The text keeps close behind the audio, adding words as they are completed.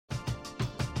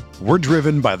We're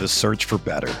driven by the search for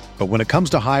better. But when it comes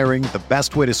to hiring, the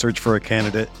best way to search for a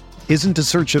candidate isn't to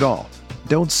search at all.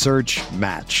 Don't search,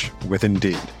 match with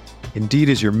Indeed. Indeed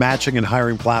is your matching and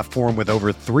hiring platform with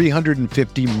over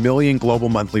 350 million global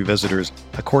monthly visitors,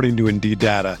 according to Indeed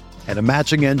data, and a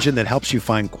matching engine that helps you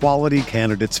find quality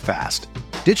candidates fast.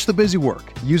 Ditch the busy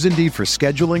work. Use Indeed for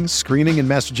scheduling, screening, and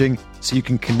messaging so you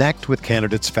can connect with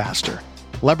candidates faster.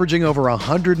 Leveraging over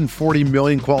 140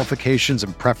 million qualifications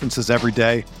and preferences every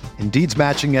day, Indeed's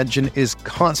matching engine is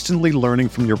constantly learning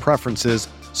from your preferences,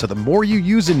 so the more you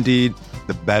use Indeed,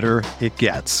 the better it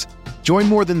gets. Join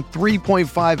more than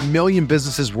 3.5 million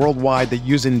businesses worldwide that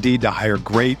use Indeed to hire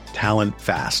great talent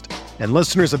fast. And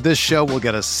listeners of this show will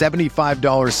get a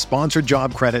 $75 sponsored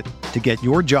job credit to get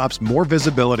your jobs more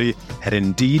visibility at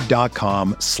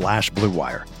Indeed.com/Blue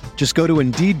Wire. Just go to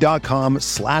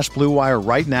Indeed.com/Blue Wire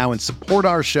right now and support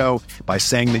our show by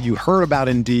saying that you heard about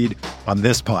Indeed on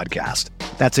this podcast.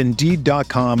 That's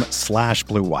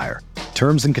Indeed.com/Blue Wire.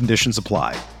 Terms and conditions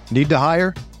apply. Need to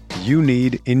hire? You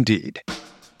need Indeed.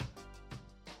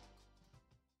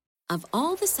 Of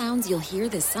all the sounds you'll hear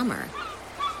this summer,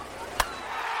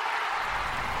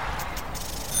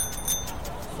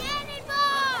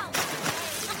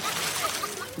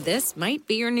 this might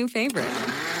be your new favorite.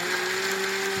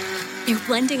 They're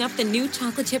blending up the new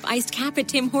chocolate chip iced cap at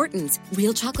Tim Hortons.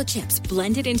 Real chocolate chips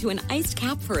blended into an iced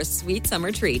cap for a sweet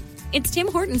summer treat. It's Tim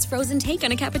Hortons' frozen take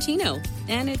on a cappuccino.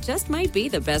 And it just might be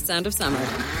the best sound of summer.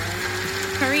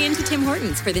 Hurry into Tim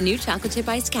Hortons for the new chocolate chip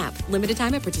iced cap. Limited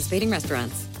time at participating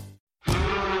restaurants.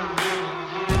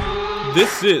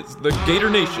 This is the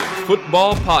Gator Nation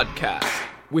Football Podcast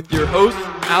with your hosts,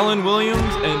 Alan Williams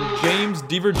and James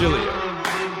DiVirgilio.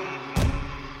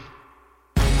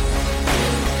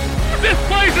 This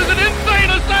place is an insane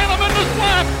asylum in the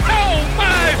swamp! Oh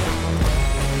my!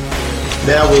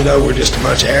 Now we know we're just a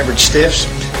bunch of average stiffs.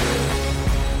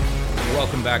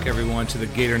 Welcome back, everyone, to the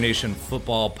Gator Nation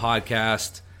Football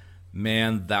Podcast.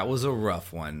 Man, that was a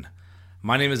rough one.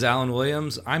 My name is Alan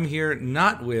Williams. I'm here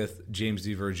not with James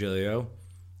DiVirgilio,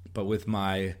 but with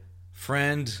my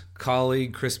friend,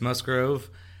 colleague, Chris Musgrove,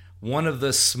 one of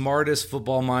the smartest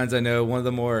football minds I know, one of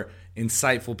the more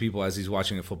insightful people as he's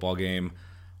watching a football game.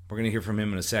 We're going to hear from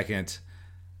him in a second.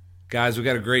 Guys, we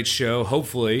got a great show.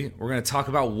 Hopefully, we're going to talk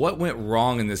about what went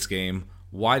wrong in this game.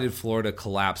 Why did Florida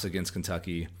collapse against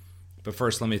Kentucky? But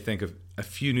first, let me thank a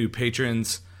few new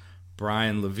patrons.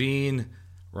 Brian Levine,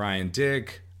 Ryan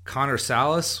Dick, Connor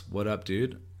Salas, what up,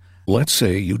 dude? Let's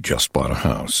say you just bought a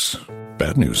house.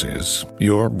 Bad news is,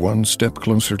 you're one step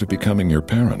closer to becoming your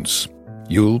parents.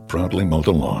 You'll proudly mow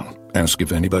the lawn. Ask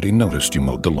if anybody noticed you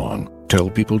mowed the lawn. Tell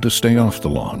people to stay off the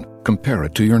lawn. Compare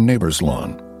it to your neighbor's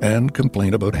lawn. And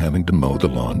complain about having to mow the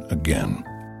lawn again.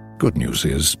 Good news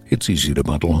is, it's easy to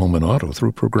bundle home and auto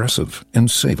through Progressive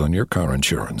and save on your car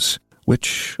insurance,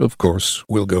 which, of course,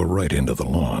 will go right into the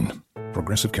lawn.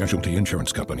 Progressive Casualty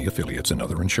Insurance Company, affiliates, and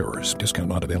other insurers. Discount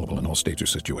not available in all states or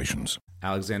situations.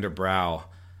 Alexander Brow.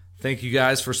 Thank you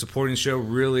guys for supporting the show.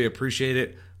 Really appreciate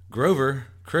it. Grover,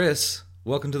 Chris,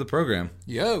 welcome to the program.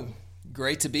 Yo,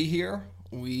 great to be here.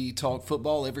 We talk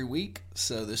football every week,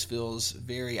 so this feels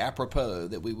very apropos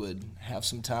that we would have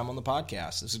some time on the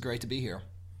podcast. This is great to be here.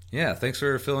 Yeah, thanks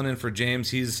for filling in for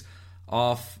James. He's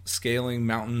off scaling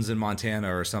mountains in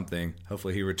Montana or something.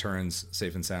 Hopefully he returns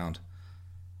safe and sound.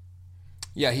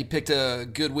 Yeah, he picked a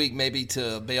good week maybe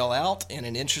to bail out and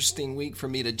an interesting week for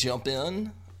me to jump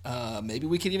in. Maybe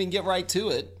we could even get right to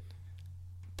it.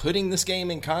 Putting this game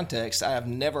in context, I have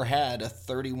never had a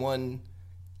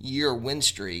 31-year win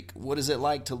streak. What is it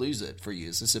like to lose it for you?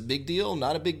 Is this a big deal,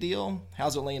 not a big deal?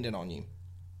 How's it landing on you?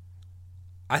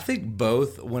 I think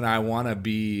both. When I want to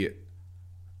be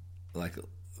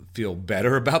feel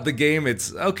better about the game,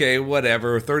 it's okay,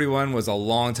 whatever. 31 was a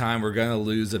long time. We're going to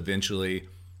lose eventually.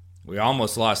 We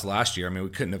almost lost last year. I mean,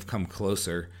 we couldn't have come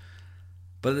closer.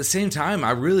 But at the same time, I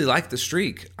really liked the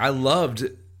streak. I loved,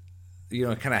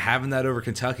 kind of having that over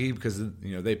Kentucky because,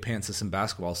 they pants us in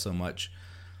basketball so much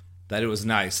that it was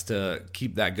nice to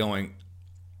keep that going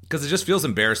because it just feels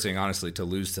embarrassing, honestly, to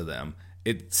lose to them.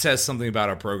 It says something about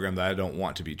our program that I don't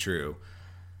want to be true.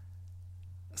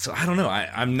 So I don't know.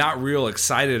 I'm not real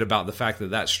excited about the fact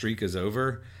that streak is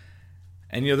over.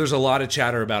 And, there's a lot of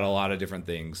chatter about a lot of different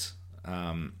things.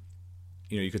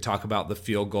 You could talk about the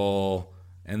field goal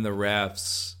and the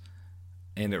refs,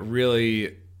 and it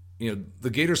really, the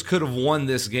Gators could have won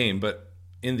this game, but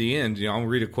in the end, I'm going to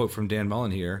read a quote from Dan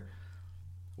Mullen here.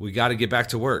 We got to get back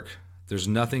to work. There's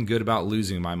nothing good about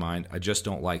losing in my mind. I just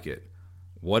don't like it.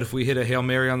 What if we hit a Hail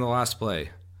Mary on the last play?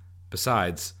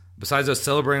 Besides us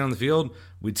celebrating on the field,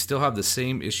 we'd still have the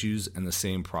same issues and the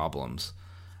same problems.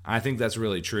 I think that's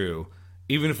really true.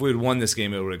 Even if we had won this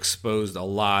game, it would have exposed a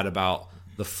lot about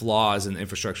the flaws in the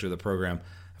infrastructure of the program.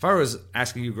 If I was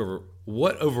asking you, Grover,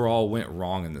 what overall went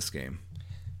wrong in this game?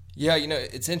 Yeah,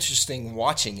 it's interesting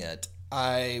watching it.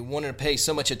 I wanted to pay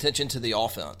so much attention to the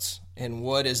offense and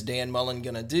what is Dan Mullen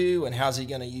going to do and how's he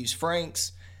going to use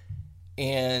Franks.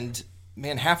 And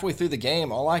man, halfway through the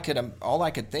game, all I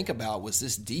could think about was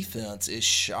this defense is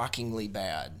shockingly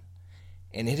bad.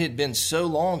 And it had been so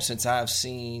long since I've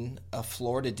seen a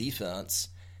Florida defense.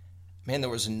 Man, there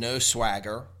was no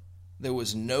swagger. There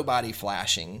was nobody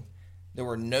flashing. There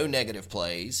were no negative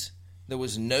plays. There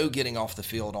was no getting off the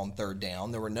field on third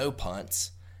down. There were no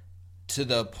punts. To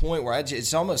the point where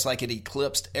it's almost like it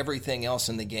eclipsed everything else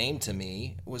in the game to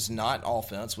me. It was not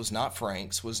offense, was not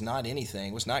Franks, was not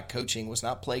anything, was not coaching, was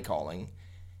not play calling.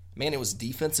 Man, it was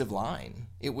defensive line.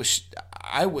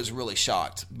 I was really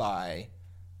shocked by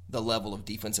the level of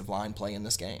defensive line play in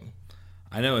this game.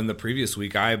 I know in the previous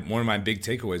week, one of my big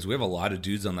takeaways, we have a lot of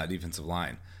dudes on that defensive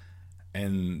line.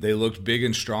 And they looked big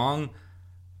and strong,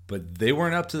 but they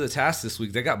weren't up to the task this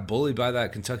week. They got bullied by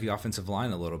that Kentucky offensive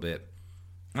line a little bit.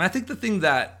 And I think the thing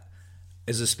that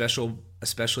is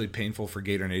especially painful for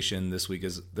Gator Nation this week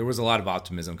is there was a lot of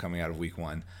optimism coming out of week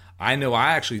 1. I know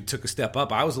I actually took a step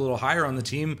up. I was a little higher on the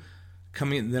team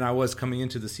than I was coming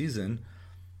into the season.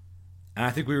 And I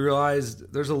think we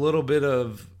realized there's a little bit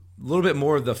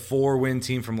more of the 4-win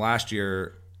team from last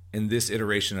year in this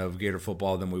iteration of Gator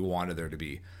football than we wanted there to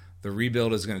be. The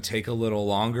rebuild is going to take a little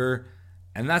longer,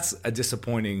 and that's a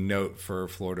disappointing note for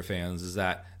Florida fans, is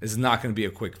that it's not going to be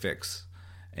a quick fix.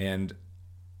 And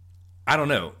I don't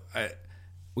know.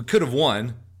 We could have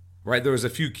won, right? There was a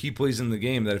few key plays in the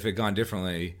game that if it had gone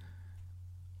differently,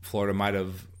 Florida might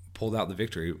have pulled out the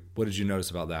victory. What did you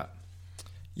notice about that?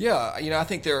 Yeah, I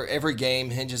think every game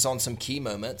hinges on some key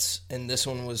moments, and this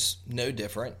one was no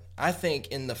different. I think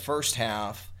in the first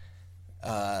half,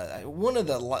 one of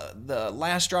the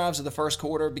last drives of the first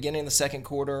quarter, beginning of the second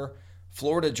quarter,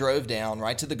 Florida drove down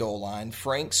right to the goal line.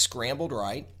 Frank scrambled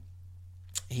right.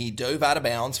 He dove out of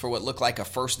bounds for what looked like a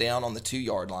first down on the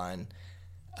 2-yard line.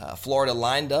 Florida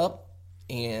lined up,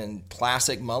 and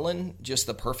classic Mullen, just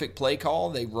the perfect play call.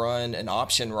 They run an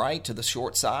option right to the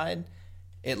short side.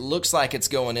 It looks like it's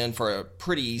going in for a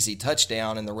pretty easy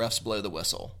touchdown, and the refs blow the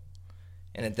whistle.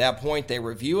 And at that point, they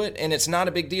review it, and it's not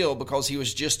a big deal because he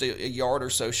was just a yard or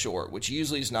so short, which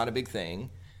usually is not a big thing.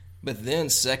 But then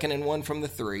 2nd and 1 from the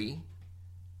 3,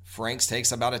 Franks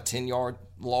takes about a 10-yard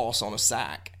loss on a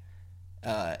sack.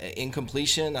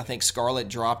 Incompletion, I think Scarlett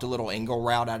dropped a little angle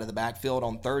route out of the backfield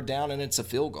on 3rd down, and it's a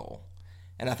field goal.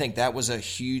 And I think that was a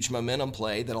huge momentum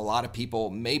play that a lot of people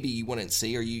maybe you wouldn't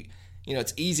see, or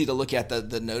it's easy to look at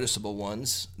the noticeable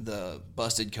ones, the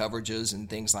busted coverages and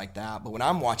things like that. But when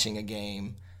I'm watching a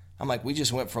game, I'm like, we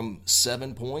just went from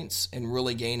 7 points and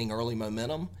really gaining early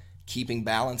momentum, keeping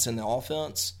balance in the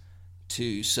offense,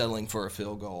 to settling for a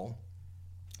field goal.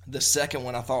 The second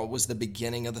one I thought was the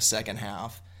beginning of the second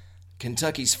half.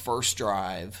 Kentucky's first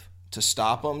drive to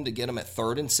stop them, to get them at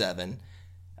 3rd and 7.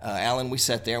 Alan, we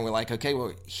sat there and we're like, okay,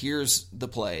 well, here's the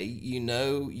play.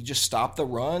 You just stop the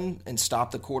run and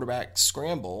stop the quarterback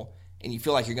scramble, and you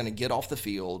feel like you're going to get off the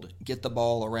field, get the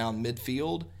ball around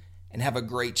midfield, and have a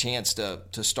great chance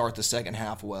to start the second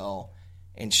half well.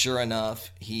 And sure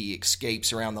enough, he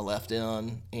escapes around the left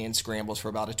end and scrambles for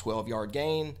about a 12-yard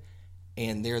gain,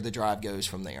 and there the drive goes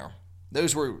from there.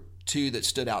 Those were two that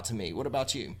stood out to me. What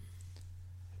about you?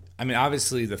 I mean,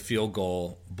 obviously the field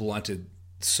goal blunted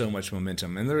so much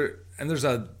momentum, and there's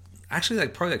actually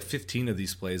probably 15 of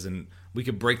these plays, and we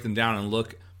could break them down and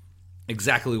look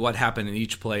exactly what happened in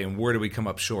each play and where do we come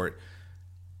up short.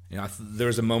 There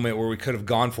was a moment where we could have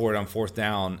gone for it on 4th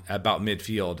down at about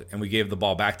midfield, and we gave the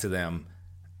ball back to them,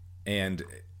 and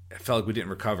it felt like we didn't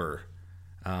recover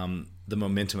the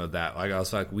momentum of that. I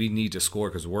was like, we need to score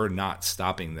because we're not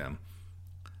stopping them.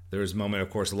 There was a moment, of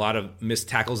course, a lot of missed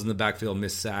tackles in the backfield,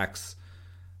 missed sacks,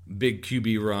 big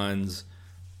QB runs.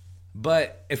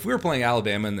 But if we were playing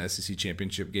Alabama in the SEC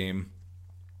championship game,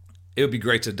 it would be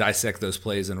great to dissect those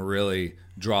plays and really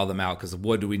draw them out, because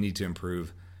what do we need to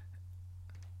improve?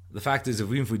 The fact is,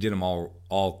 even if we did them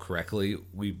all correctly,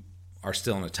 we are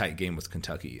still in a tight game with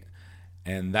Kentucky.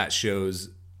 And that shows,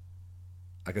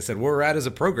 like I said, where we're at as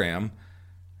a program.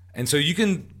 And so you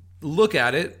can look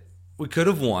at it. We could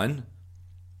have won.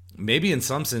 Maybe in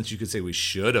some sense you could say we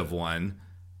should have won.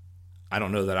 I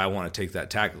don't know that I want to take that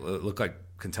tackle. It looked like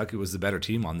Kentucky was the better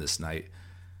team on this night.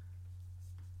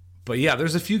 But yeah,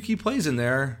 there's a few key plays in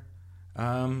there.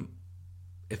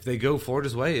 If they go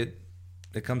Florida's way,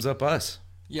 it comes up us.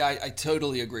 Yeah, I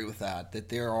totally agree with that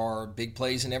there are big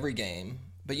plays in every game.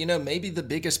 But, maybe the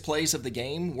biggest plays of the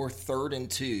game were 3rd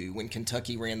and 2 when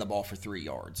Kentucky ran the ball for 3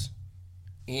 yards.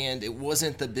 And it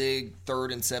wasn't the big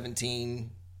 3rd and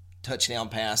 17 touchdown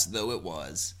pass, though it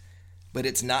was. But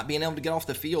it's not being able to get off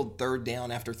the field 3rd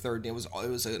down after 3rd down. It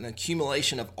was an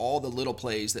accumulation of all the little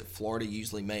plays that Florida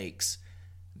usually makes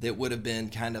that would have been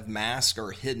kind of masked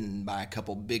or hidden by a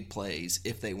couple big plays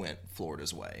if they went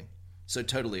Florida's way. So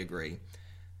totally agree.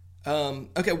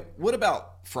 Okay, what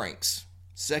about Franks?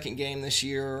 Second game this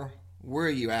year. Where are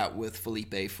you at with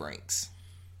Felipe Franks?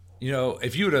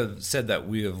 If you would have said that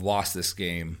we have lost this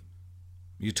game,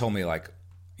 you told me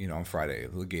on Friday,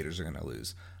 the Gators are going to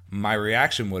lose. My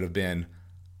reaction would have been,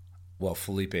 well,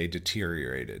 Felipe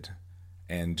deteriorated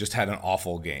and just had an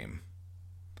awful game.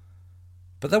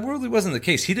 But that really wasn't the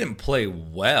case. He didn't play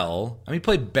well. He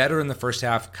played better in the first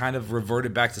half, kind of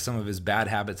reverted back to some of his bad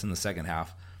habits in the second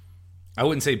half. I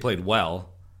wouldn't say he played well,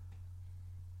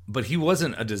 but he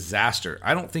wasn't a disaster.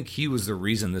 I don't think he was the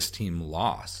reason this team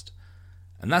lost.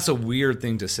 And that's a weird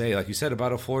thing to say, like you said,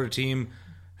 about a Florida team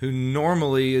who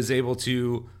normally is able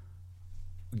to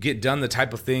get done the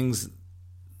type of things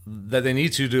that they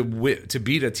need to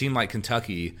beat a team like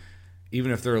Kentucky,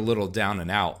 even if they're a little down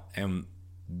and out. And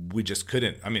we just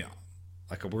couldn't. We're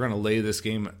going to lay this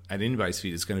game at anybody's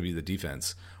feet. It's going to be the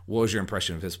defense. What was your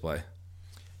impression of his play?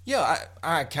 Yeah,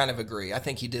 I kind of agree. I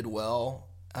think he did well.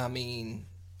 Again,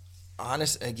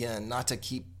 not to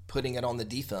keep putting it on the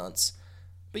defense,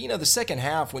 but the second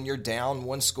half, when you're down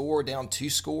 1 score, down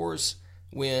 2 scores,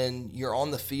 when you're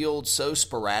on the field so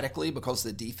sporadically because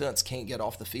the defense can't get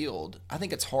off the field, I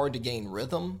think it's hard to gain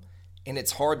rhythm, and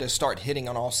it's hard to start hitting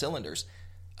on all cylinders.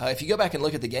 If you go back and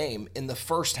look at the game, in the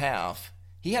first half,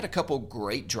 he had a couple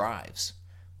great drives,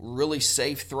 really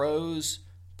safe throws,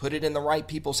 put it in the right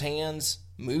people's hands,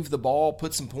 move the ball,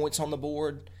 put some points on the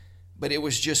board, but it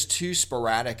was just too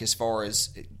sporadic as far as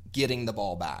getting the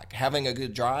ball back, having a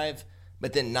good drive,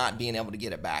 but then not being able to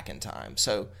get it back in time.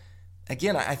 So,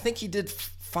 again, I think he did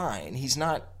fine.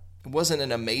 It wasn't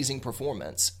an amazing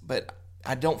performance, but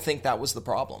I don't think that was the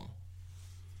problem.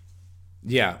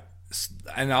 Yeah,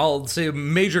 and I'll say a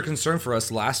major concern for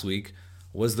us last week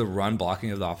was the run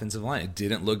blocking of the offensive line. It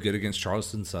didn't look good against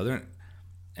Charleston Southern,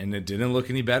 and it didn't look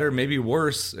any better, maybe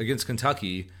worse, against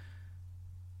Kentucky.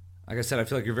 Like I said, I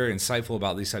feel like you're very insightful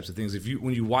about these types of things.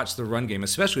 When you watch the run game,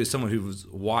 especially as someone who's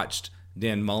watched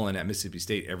Dan Mullen at Mississippi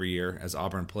State every year as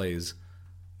Auburn plays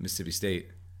Mississippi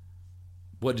State,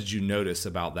 what did you notice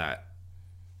about that?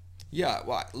 Yeah,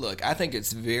 well, look, I think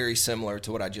it's very similar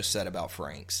to what I just said about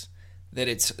Franks.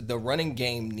 That the running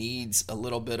game needs a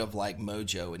little bit of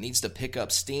mojo. It needs to pick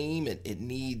up steam. It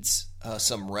needs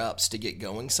some reps to get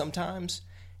going sometimes.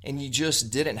 And you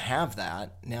just didn't have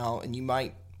that now. And you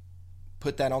might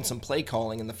put that on some play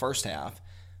calling in the first half.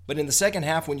 But in the second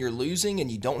half, when you're losing and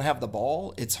you don't have the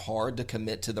ball, it's hard to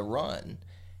commit to the run.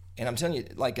 And I'm telling you,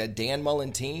 like a Dan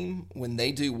Mullen team, when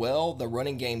they do well, the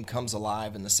running game comes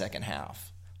alive in the second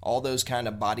half. All those kind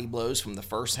of body blows from the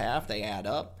first half, they add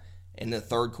up. In the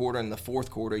third quarter and the fourth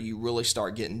quarter, you really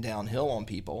start getting downhill on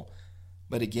people.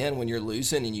 But again, when you're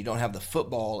losing and you don't have the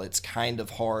football, it's kind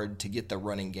of hard to get the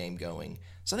running game going.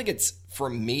 So I think for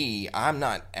me, I'm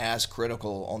not as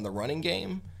critical on the running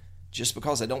game just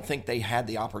because I don't think they had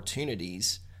the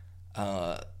opportunities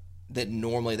that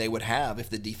normally they would have if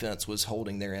the defense was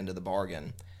holding their end of the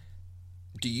bargain.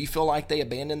 Do you feel like they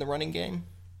abandoned the running game?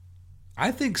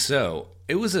 I think so.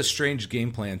 It was a strange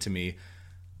game plan to me.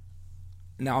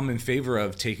 Now I'm in favor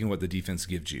of taking what the defense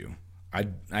gives you.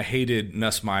 I hated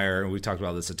Nussmeier, and we talked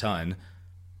about this a ton,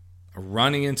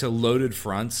 running into loaded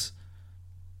fronts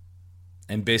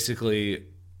and basically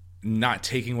not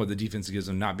taking what the defense gives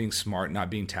them, not being smart,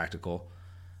 not being tactical.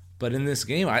 But in this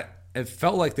game, it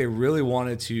felt like they really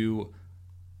wanted to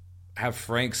have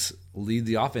Franks lead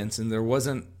the offense, and there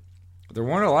weren't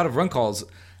a lot of run calls.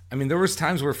 I mean, there was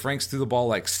times where Franks threw the ball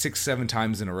 6-7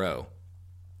 times in a row.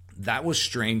 That was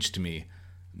strange to me.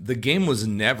 The game was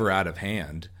never out of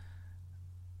hand.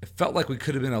 It felt like we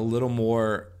could have been a little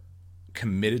more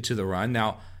committed to the run.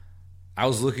 Now, I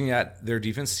was looking at their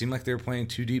defense. It seemed like they were playing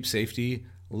too deep safety.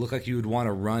 It looked like you would want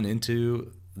to run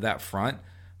into that front.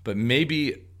 But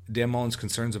maybe Dan Mullen's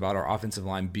concerns about our offensive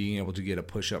line being able to get a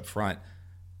push up front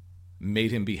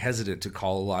made him be hesitant to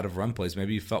call a lot of run plays.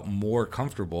 Maybe he felt more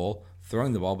comfortable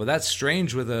throwing the ball. But that's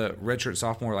strange with a redshirt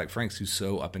sophomore like Franks who's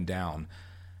so up and down.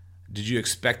 Did you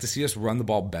expect to see us run the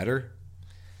ball better?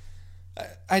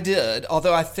 I did,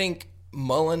 although I think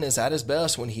Mullen is at his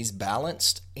best when he's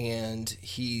balanced and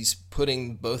he's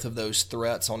putting both of those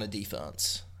threats on a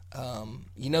defense.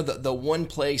 The one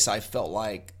place I felt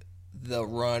like the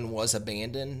run was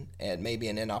abandoned at maybe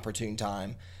an inopportune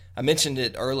time I mentioned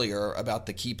it earlier about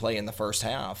the key play in the first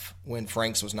half when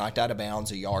Franks was knocked out of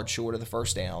bounds a yard short of the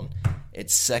first down.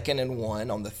 It's 2nd and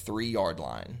 1 on the 3-yard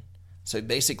line. So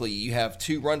basically you have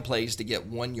 2 run plays to get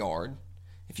 1 yard.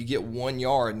 If you get 1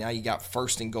 yard, now you got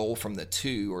 1st and goal from the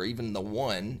 2 or even the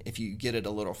 1 if you get it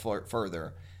a little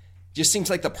further. Just seems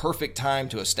like the perfect time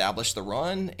to establish the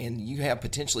run, and you have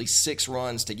potentially 6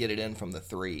 runs to get it in from the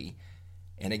 3.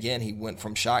 And again, he went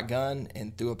from shotgun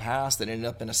and threw a pass that ended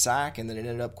up in a sack, and then it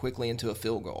ended up quickly into a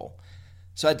field goal.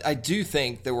 So I do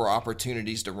think there were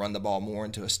opportunities to run the ball more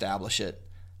and to establish it.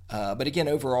 But again,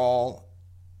 overall,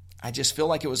 I just feel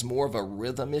like it was more of a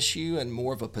rhythm issue and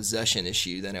more of a possession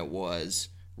issue than it was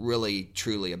really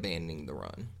truly abandoning the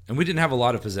run. And we didn't have a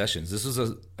lot of possessions. This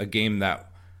was a game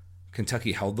that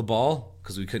Kentucky held the ball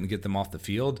because we couldn't get them off the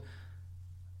field.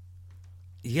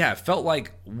 Yeah, it felt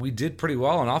like we did pretty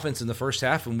well on offense in the first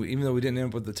half, and even though we didn't end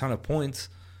up with a ton of points.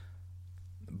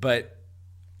 But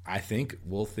I think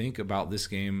we'll think about this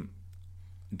game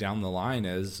down the line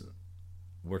as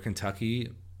where Kentucky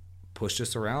pushed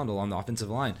us around along the offensive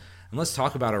line. And let's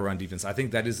talk about our run defense. I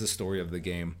think that is the story of the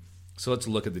game. So let's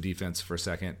look at the defense for a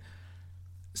second.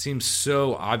 It seems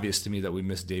so obvious to me that we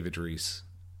missed David Reese.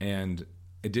 And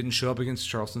it didn't show up against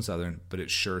Charleston Southern, but it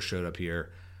sure showed up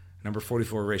here. Number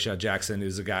 44, Rashad Jackson,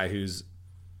 is a guy who's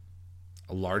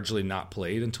largely not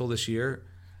played until this year.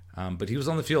 But he was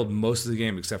on the field most of the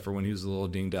game except for when he was a little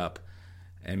dinged up.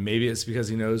 And maybe it's because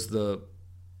he knows the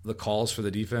calls for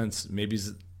the defense. Maybe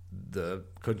the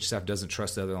coaching staff doesn't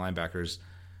trust the other linebackers.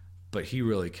 But he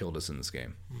really killed us in this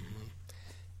game. Mm-hmm.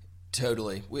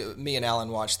 Totally. Me and Alan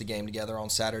watched the game together on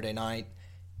Saturday night.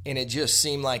 And it just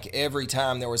seemed like every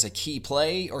time there was a key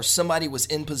play or somebody was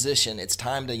in position, it's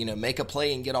time to, make a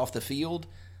play and get off the field.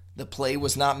 The play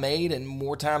was not made, and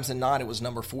more times than not, it was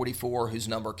number 44 whose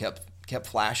number kept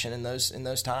flashing in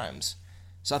those times.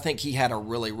 So I think he had a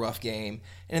really rough game.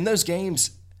 And in those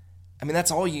games, I mean, that's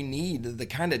all you need. The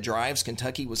kind of drives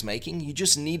Kentucky was making, you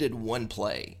just needed one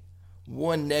play.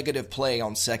 One negative play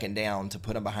on 2nd down to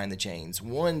put them behind the chains.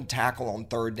 One tackle on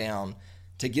 3rd down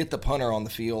to get the punter on the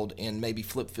field in maybe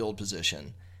flip field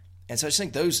position. And so I just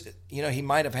think those, he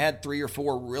might have had 3 or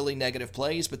 4 really negative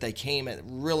plays, but they came at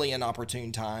really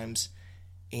inopportune times.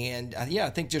 And I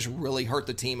think just really hurt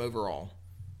the team overall.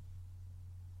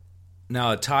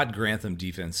 Now, a Todd Grantham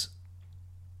defense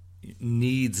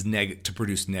needs to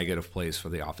produce negative plays for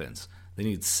the offense. They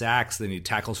need sacks. They need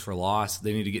tackles for loss.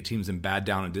 They need to get teams in bad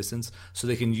down and distance so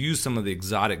they can use some of the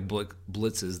exotic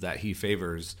blitzes that he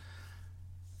favors.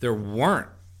 There weren't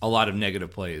a lot of negative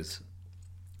plays.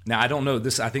 Now, I don't know.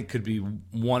 This, I think, could be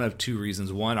one of 2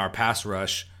 reasons. One, our pass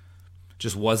rush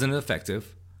just wasn't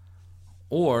effective.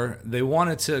 Or they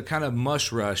wanted to kind of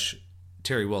mush rush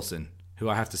Terry Wilson, who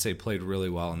I have to say played really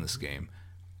well in this game.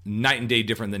 Night and day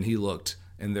different than he looked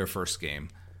in their first game.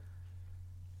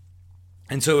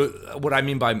 And so what I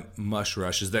mean by mush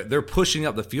rush is that they're pushing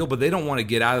up the field, but they don't want to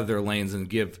get out of their lanes and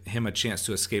give him a chance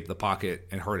to escape the pocket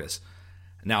and hurt us.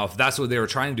 Now, if that's what they were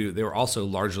trying to do, they were also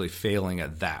largely failing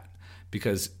at that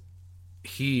because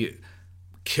he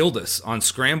killed us on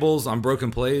scrambles, on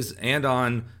broken plays, and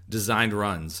on designed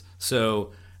runs.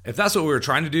 So if that's what we were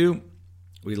trying to do,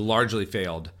 we largely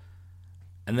failed.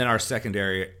 And then our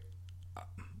secondary,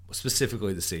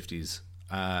 specifically the safeties,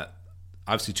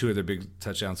 obviously 2 of their big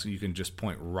touchdowns, so you can just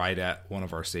point right at one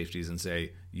of our safeties and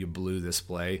say, you blew this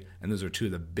play. And those are 2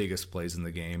 of the biggest plays in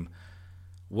the game.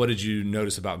 What did you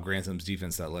notice about Grantham's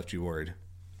defense that left you worried?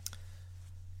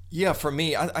 Yeah, for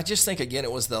me, I just think, again,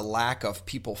 it was the lack of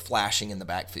people flashing in the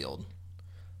backfield.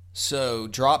 So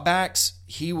dropbacks,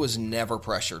 he was never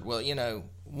pressured. Well,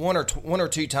 one or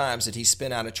two times that he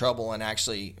spin out of trouble and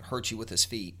actually hurt you with his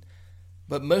feet.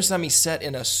 But most of the time he sat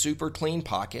in a super clean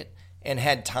pocket and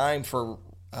had time for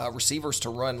receivers to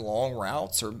run long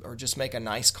routes or just make a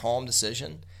nice, calm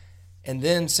decision. And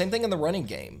then same thing in the running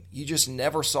game. You just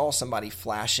never saw somebody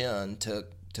flash in to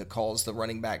cause the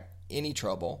running back any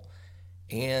trouble.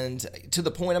 And to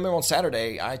the point, I remember on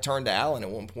Saturday, I turned to Alan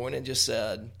at one point and just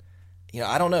said,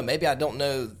 I don't know, maybe I don't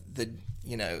know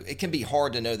it can be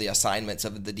hard to know the assignments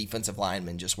of the defensive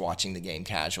linemen just watching the game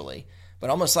casually. But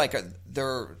almost like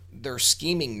they're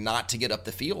scheming not to get up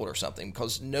the field or something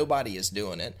because nobody is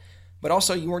doing it. But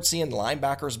also you weren't seeing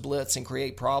linebackers blitz and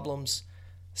create problems.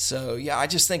 So, yeah, I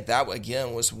just think that,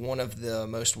 again, was one of the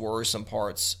most worrisome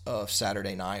parts of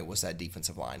Saturday night was that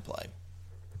defensive line play.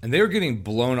 And they were getting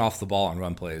blown off the ball on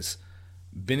run plays.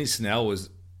 Benny Snell was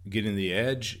getting the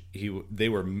edge. They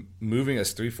were moving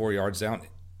us 3-4 yards down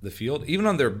the field. Even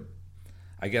on their,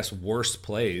 I guess, worst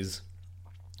plays,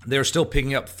 they were still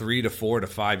picking up 3 to 4 to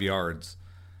 5 yards.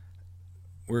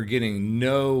 We're getting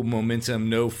no momentum,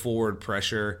 no forward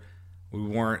pressure. We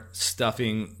weren't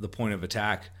stuffing the point of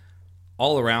attack.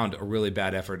 All around, a really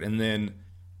bad effort. And then,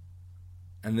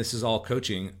 and this is all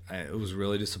coaching, it was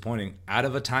really disappointing. Out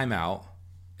of a timeout,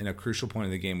 in a crucial point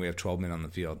of the game, we have 12 men on the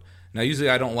field. Now, usually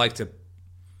I don't like to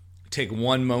take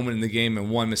one moment in the game and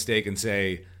one mistake and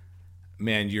say,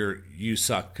 man, you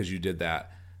suck because you did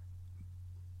that.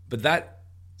 But that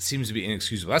seems to be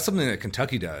inexcusable. That's something that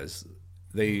Kentucky does.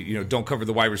 They don't cover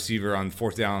the wide receiver on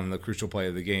fourth down in the crucial play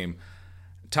of the game.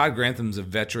 Todd Grantham's a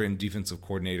veteran defensive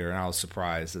coordinator, and I was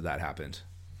surprised that happened.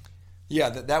 Yeah,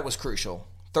 that was crucial.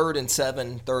 3rd and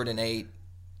 7, 3rd and 8.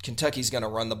 Kentucky's going to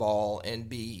run the ball and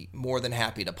be more than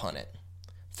happy to punt it.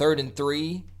 3rd and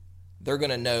 3, they're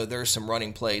going to know there's some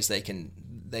running plays they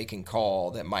can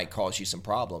call that might cause you some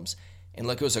problems. And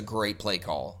look, it was a great play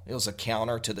call. It was a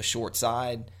counter to the short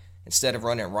side. Instead of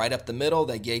running right up the middle,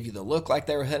 they gave you the look like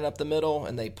they were heading up the middle,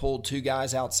 and they pulled 2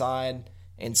 guys outside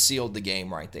and sealed the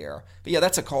game right there. But yeah,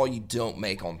 that's a call you don't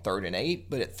make on 3rd and 8,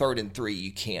 but at 3rd and 3,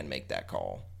 you can make that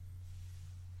call.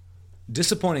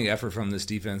 Disappointing effort from this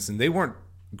defense, and they weren't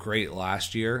great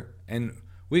last year, and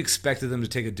we expected them to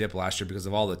take a dip last year because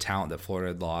of all the talent that Florida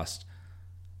had lost.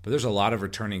 But there's a lot of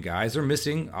returning guys. They're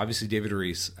missing, obviously, David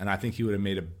Reese, and I think he would have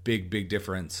made a big, big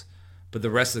difference. But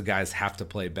the rest of the guys have to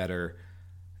play better.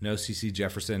 No CeCe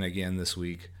Jefferson again this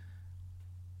week.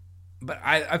 But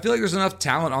I feel like there's enough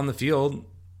talent on the field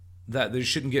that they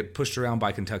shouldn't get pushed around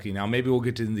by Kentucky. Now, maybe we'll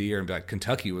get to the end of the year and be like,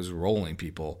 Kentucky was rolling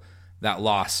people. That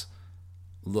loss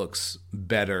looks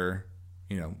better,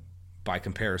 by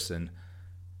comparison.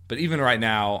 But even right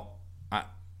now,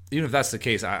 even if that's the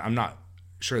case, I'm not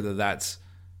sure that that's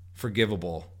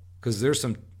forgivable, because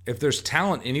if there's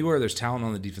talent anywhere, there's talent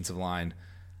on the defensive line.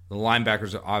 The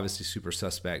linebackers are obviously super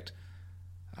suspect,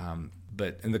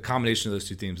 but in the combination of those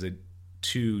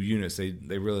two units,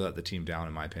 they really let the team down,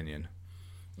 in my opinion.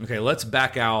 Okay, let's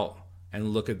back out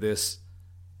and look at this.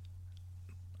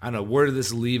 I don't know, where did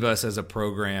this leave us as a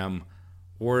program?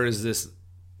 Where does this,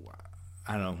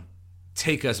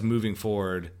 take us moving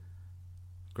forward?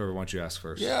 Grover, why don't you ask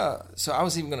first? Yeah, so I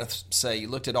was even going to say, you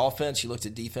looked at offense, you looked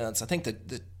at defense. I think that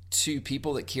the 2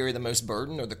 people that carry the most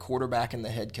burden are the quarterback and the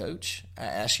head coach. I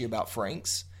asked you about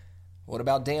Franks. What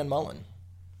about Dan Mullen?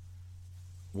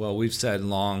 Well, we've said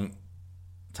long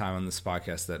time on this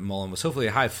podcast that Mullen was hopefully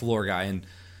a high floor guy, and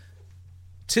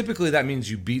typically that means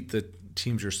you beat the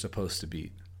teams you're supposed to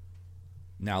beat.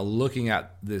 Now, looking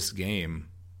at this game,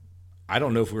 I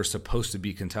don't know if we're supposed to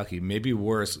beat Kentucky. Maybe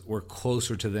we're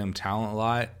closer to them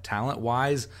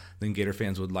talent-wise than Gator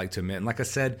fans would like to admit. And like I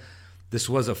said, this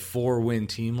was a 4-win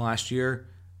team last year,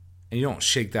 and you don't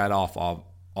shake that off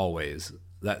always.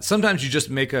 That sometimes you just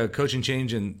make a coaching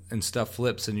change and stuff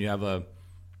flips, and you have a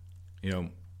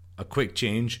quick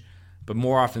change. But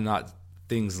more often than not,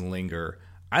 things linger.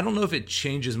 I don't know if it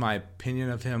changes my opinion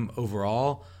of him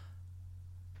overall,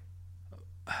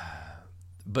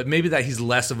 but maybe that he's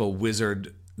less of a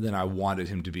wizard than I wanted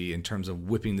him to be in terms of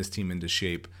whipping this team into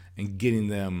shape and getting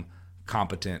them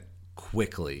competent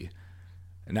quickly.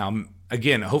 Now,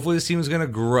 again, hopefully this team is going to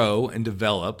grow and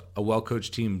develop. A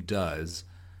well-coached team does.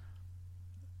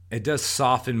 It does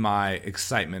soften my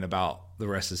excitement about the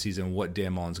rest of the season, what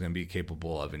Dan Mullen's going to be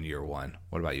capable of in year 1.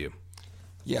 What about you?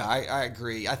 Yeah, I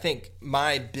agree. I think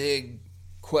my big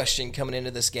question coming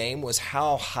into this game was,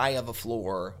 how high of a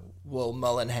floor will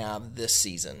Mullen have this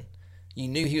season? You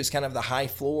knew he was kind of the high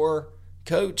floor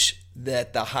coach,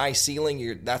 that the high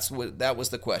ceiling, that was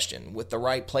the question. With the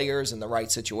right players and the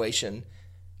right situation,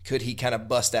 could he kind of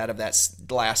bust out of that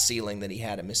glass ceiling that he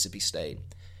had at Mississippi State?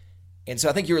 And so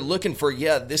I think you were looking for,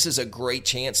 this is a great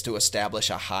chance to establish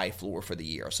a high floor for the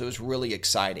year. So it was really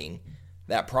exciting,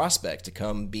 that prospect, to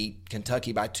come beat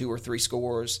Kentucky by 2 or 3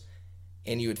 scores,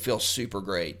 and you would feel super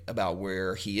great about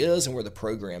where he is and where the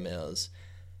program is.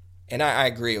 And I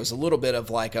agree, it was a little bit of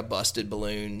like a busted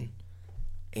balloon.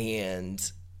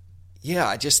 And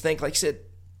I just think, like you said,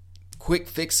 quick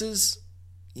fixes,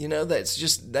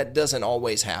 that doesn't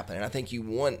always happen. And I think you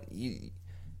want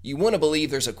to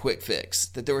believe there's a quick fix,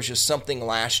 that there was just something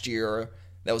last year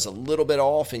that was a little bit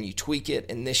off and you tweak it,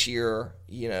 and this year,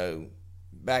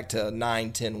 back to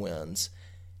 9-10 wins.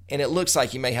 And it looks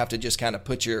like you may have to just kind of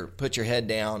put your head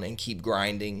down and keep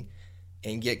grinding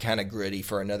and get kind of gritty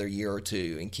for another year or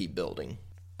 2 and keep building.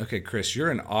 Okay, Chris, you're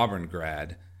an Auburn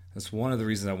grad. That's one of the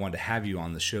reasons I wanted to have you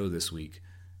on the show this week,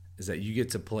 is that you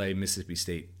get to play Mississippi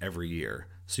State every year.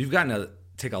 So you've gotten to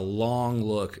take a long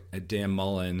look at Dan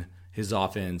Mullen, his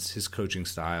offense, his coaching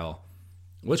style.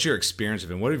 What's your experience of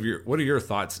him? What are your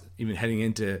thoughts even heading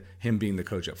into him being the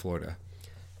coach at Florida?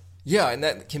 Yeah, and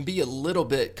that can be a little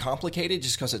bit complicated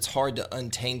just because it's hard to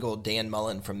untangle Dan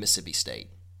Mullen from Mississippi State,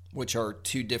 which are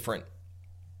 2 different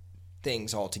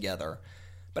things altogether.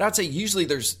 But I'd say usually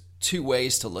there's two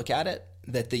ways to look at it.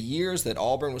 That the years that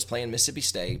Auburn was playing Mississippi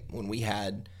State, when we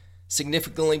had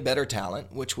significantly better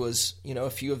talent, which was, a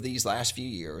few of these last few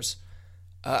years,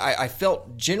 I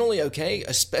felt generally okay,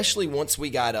 especially once we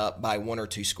got up by 1 or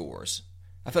 2 scores.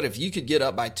 I felt if you could get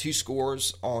up by 2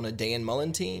 scores on a Dan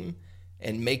Mullen team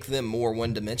and make them more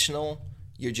one-dimensional,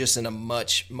 you're just in a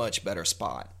much, much better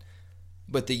spot.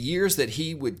 But the years that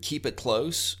he would keep it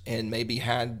close and maybe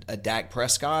had a Dak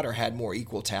Prescott or had more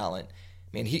equal talent,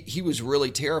 man, he was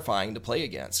really terrifying to play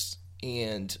against.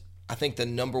 And I think the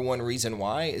number one reason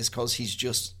why is because he's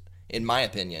just, in my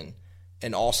opinion,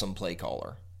 an awesome play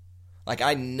caller. Like,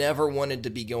 I never wanted to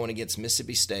be going against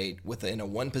Mississippi State in a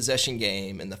one-possession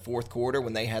game in the fourth quarter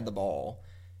when they had the ball.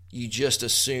 You just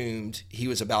assumed he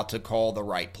was about to call the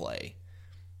right play.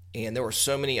 And there were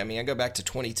so many, I go back to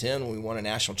 2010 when we won a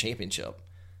national championship.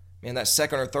 Man, that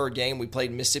second or third game we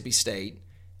played Mississippi State,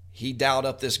 he dialed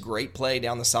up this great play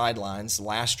down the sidelines,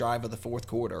 last drive of the fourth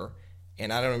quarter,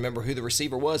 and I don't remember who the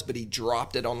receiver was, but he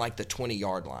dropped it on like the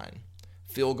 20-yard line.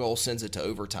 Field goal sends it to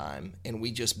overtime, and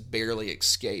we just barely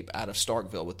escape out of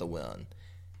Starkville with the win.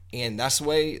 And that's the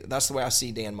way I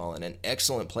see Dan Mullen, an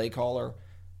excellent play caller.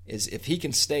 Is if he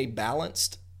can stay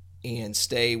balanced and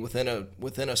stay within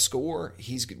a score,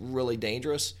 he's really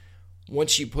dangerous.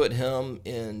 Once you put him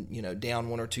in, down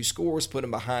 1 or 2 scores, put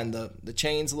him behind the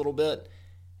chains a little bit,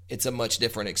 it's a much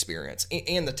different experience.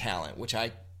 And the talent, which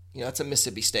that's a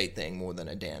Mississippi State thing more than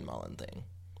a Dan Mullen thing.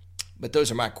 But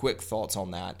those are my quick thoughts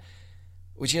on that.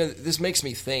 Which, this makes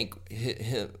me think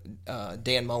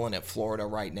Dan Mullen at Florida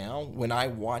right now. When I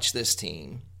watch this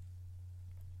team,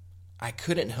 I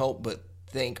couldn't help but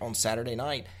think on Saturday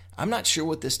night, I'm not sure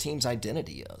what this team's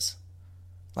identity is.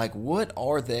 Like, what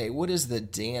are they? What is the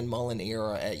Dan Mullen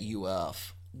era at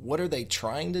UF? What are they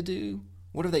trying to do?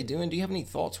 What are they doing? Do you have any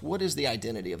thoughts? What is the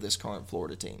identity of this current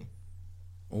Florida team?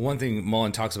 Well, one thing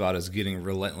Mullen talks about is getting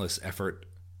relentless effort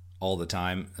all the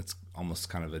time. It's almost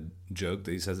kind of a joke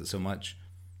that he says it so much.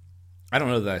 I don't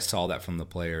know that I saw that from the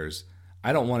players.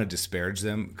 I don't want to disparage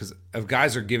them, because if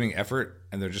guys are giving effort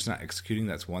and they're just not executing,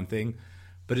 that's one thing.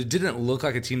 But it didn't look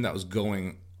like a team that was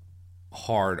going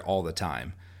hard all the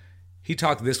time. He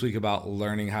talked this week about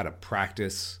learning how to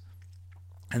practice,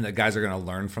 and that guys are going to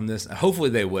learn from this. Hopefully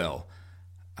they will,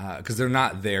 because they're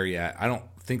not there yet. I don't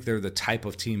think they're the type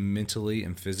of team mentally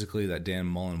and physically that Dan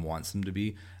Mullen wants them to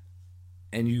be.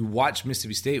 And you watch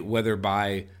Mississippi State, whether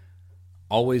by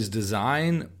always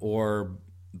design or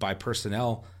by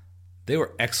personnel, they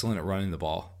were excellent at running the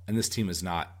ball, and this team is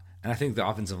not. And I think the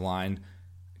offensive line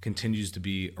continues to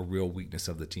be a real weakness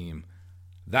of the team.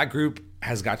 That group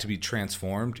has got to be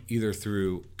transformed either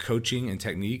through coaching and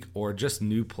technique or just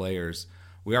new players.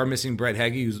 We are missing Brett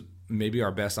Heggie, who's maybe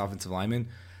our best offensive lineman,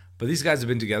 but these guys have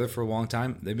been together for a long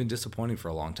time. They've been disappointing for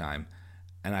a long time.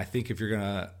 And I think if you're going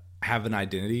to have an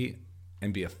identity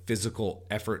and be a physical,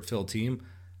 effort-filled team,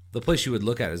 the place you would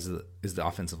look at is the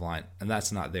offensive line, and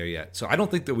that's not there yet. So I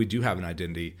don't think that we do have an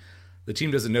identity. The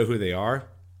team doesn't know who they are.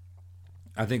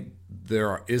 I think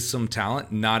there is some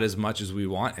talent, not as much as we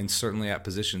want, and certainly at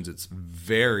positions it's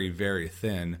very, very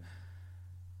thin.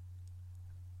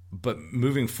 But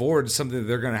moving forward, it's something that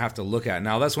they're going to have to look at.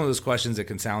 Now, that's one of those questions that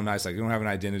can sound nice, like you don't have an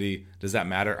identity. Does that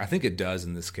matter? I think it does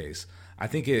in this case. I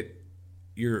think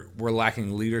we're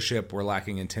lacking leadership, we're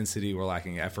lacking intensity, we're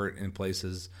lacking effort in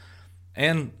places,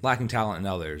 and lacking talent in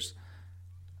others.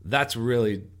 That's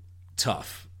really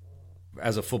tough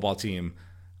as a football team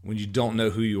when you don't know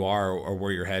who you are or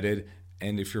where you're headed.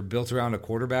 And if you're built around a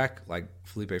quarterback like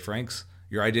Felipe Franks,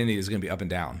 your identity is going to be up and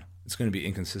down. It's going to be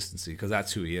inconsistency, because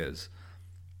that's who he is.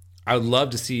 I would love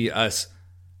to see us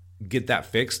get that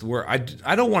fixed, where I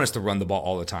don't want us to run the ball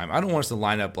all the time. I don't want us to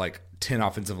line up like 10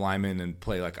 offensive linemen and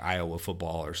play like Iowa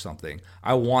football or something.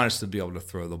 I want us to be able to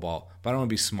throw the ball, but I don't want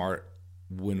to be smart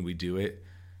when we do it.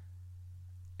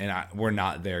 And we're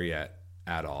not there yet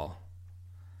at all.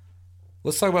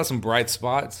 Let's talk about some bright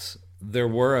spots. There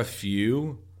were a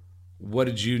few. What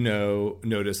did you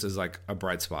notice as like a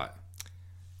bright spot?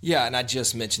 Yeah, and I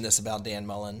just mentioned this about Dan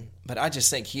Mullen, but I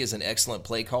just think he is an excellent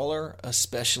play caller,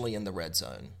 especially in the red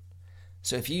zone.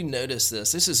 So if you notice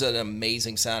this is an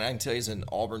amazing sign. I can tell you as an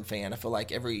Auburn fan, I feel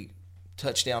like every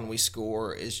touchdown we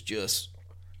score is just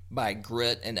by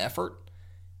grit and effort.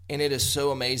 And it is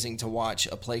so amazing to watch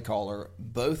a play caller.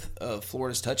 Both of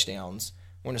Florida's touchdowns,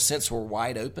 in a sense, were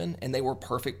wide open, and they were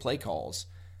perfect play calls.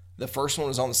 The first one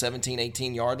was on the 17,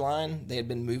 18-yard line. They had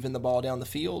been moving the ball down the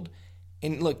field.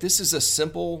 And look, this is a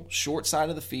simple, short side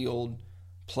of the field,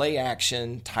 play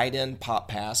action, tight end pop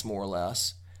pass, more or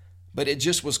less. But it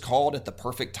just was called at the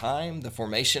perfect time. The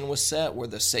formation was set where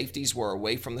the safeties were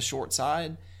away from the short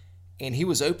side. and he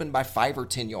was open by 5 or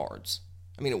 10 yards.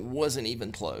 I mean, it wasn't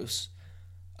even close.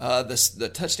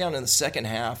 The touchdown in the second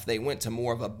half, they went to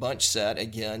more of a bunch set.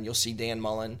 Again, you'll see Dan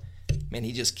Mullen. Man,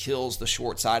 he just kills the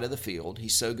short side of the field.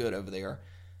 He's so good over there.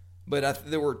 But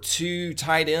there were 2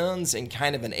 tight ends and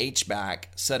kind of an H-back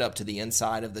set up to the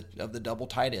inside of the double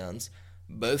tight ends.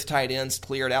 Both tight ends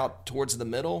cleared out towards the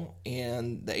middle,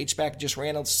 and the H-back just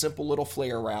ran a simple little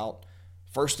flare route.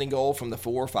 First and goal from the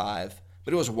 4 or 5,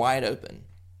 but it was wide open.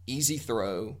 Easy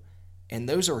throw, and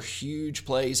those are huge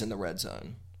plays in the red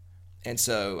zone. And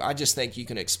so I just think you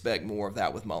can expect more of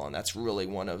that with Mullen. That's really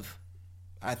one of,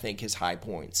 I think, his high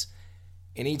points.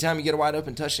 Anytime you get a wide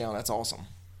open touchdown, that's awesome.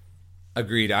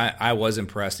 Agreed. I was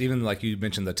impressed. Even like you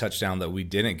mentioned the touchdown that we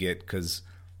didn't get because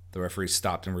the referee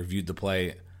stopped and reviewed the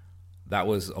play. That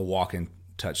was a walk-in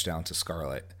touchdown to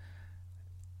Scarlett.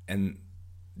 And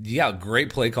yeah, great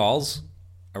play calls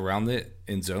around the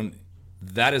end zone.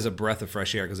 That is a breath of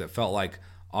fresh air because it felt like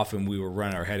often we were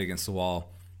running our head against the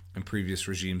wall in previous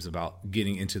regimes about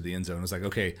getting into the end zone. It was like,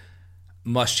 okay,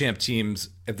 must-champ teams,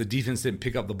 if the defense didn't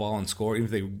pick up the ball and score, even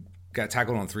if they got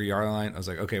tackled on the 3-yard line, I was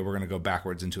like, okay, we're going to go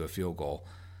backwards into a field goal.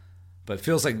 But it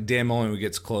feels like Dan Mullen, when he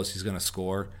gets close, he's going to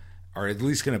score, or at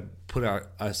least going to put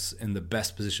us in the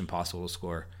best position possible to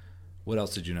score. What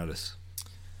else did you notice?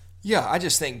 Yeah, I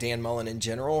just think Dan Mullen in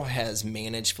general has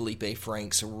managed Felipe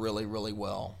Franks really, really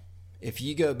well. If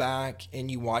you go back and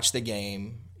you watch the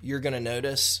game, you're going to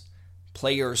notice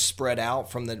players spread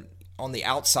out on the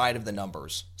outside of the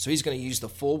numbers. So he's going to use the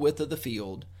full width of the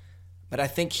field, but I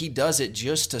think he does it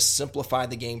just to simplify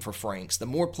the game for Franks. The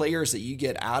more players that you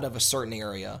get out of a certain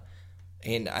area,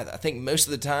 and I think most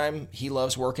of the time he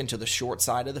loves working to the short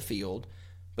side of the field,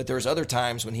 but there's other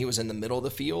times when he was in the middle of the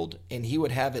field and he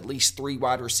would have at least 3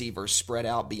 wide receivers spread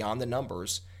out beyond the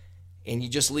numbers, and you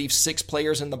just leave 6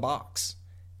 players in the box.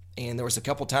 And there was a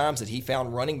couple times that he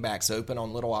found running backs open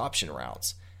on little option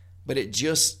routes. But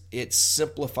it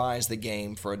simplifies the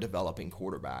game for a developing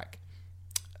quarterback.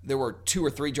 There were 2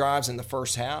 or 3 drives in the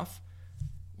first half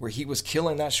where he was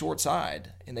killing that short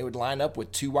side, and they would line up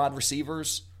with 2 wide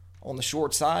receivers on the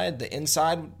short side. The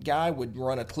inside guy would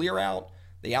run a clear out.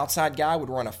 The outside guy would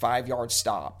run a 5-yard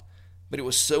stop. But it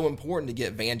was so important to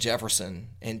get Van Jefferson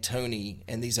and Tony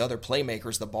and these other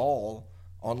playmakers the ball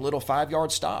on little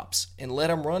 5-yard stops and let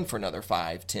them run for another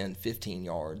 5, 10, 15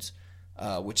 yards.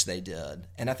 Which they did.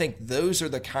 And I think those are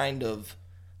the kind of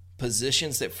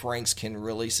positions that Franks can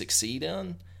really succeed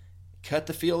in. Cut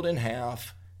the field in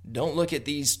half. Don't look at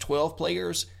these 12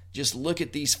 players. Just look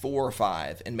at these 4 or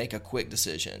 5 and make a quick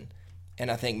decision. And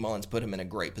I think Mullen's put him in a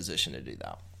great position to do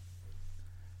that.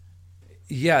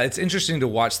 Yeah, it's interesting to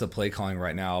watch the play calling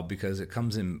right now because it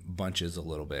comes in bunches a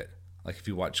little bit. Like if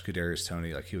you watch Kadarius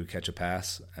Toney, like he would catch a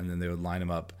pass and then they would line him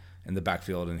up in the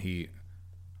backfield and he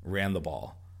ran the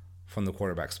ball from the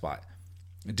quarterback spot.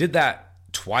 It did that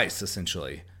twice,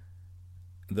 essentially.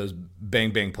 Those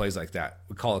bang-bang plays like that.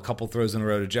 We call a couple throws in a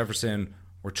row to Jefferson.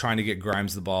 We're trying to get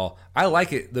Grimes the ball. I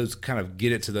like it, those kind of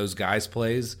get it to those guys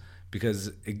plays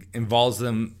because it involves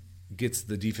them, gets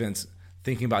the defense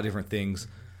thinking about different things.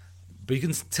 But you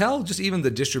can tell just even the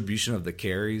distribution of the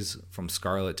carries from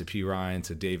Scarlett to P. Ryan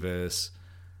to Davis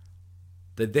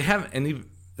that they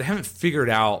haven't figured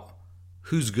out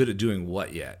who's good at doing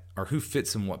what yet or who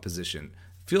fits in what position.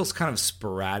 Feels kind of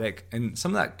sporadic, and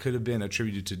some of that could have been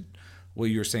attributed to what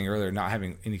you were saying earlier, not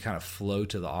having any kind of flow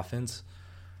to the offense.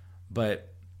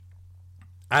 But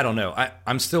I don't know.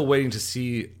 I'm still waiting to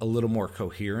see a little more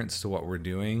coherence to what we're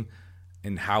doing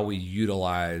and how we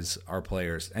utilize our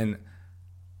players. And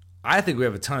I think we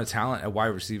have a ton of talent at wide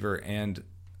receiver and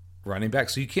running back,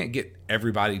 so you can't get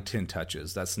everybody 10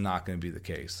 touches. That's not going to be the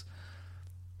case.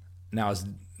 Now, as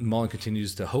Mullen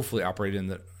continues to hopefully operate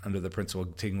under the principle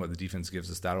of taking what the defense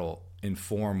gives us, that'll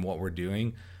inform what we're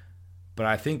doing. But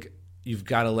I think you've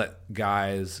got to let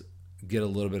guys get a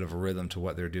little bit of a rhythm to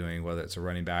what they're doing, whether it's a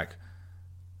running back,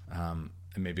 and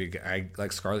maybe a guy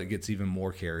like Scarlett gets even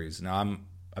more carries. Now, I'm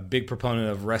a big proponent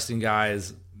of resting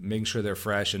guys, making sure they're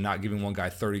fresh, and not giving one guy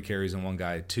 30 carries and one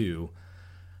guy 2.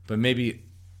 But maybe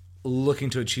looking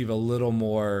to achieve a little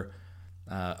more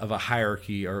of a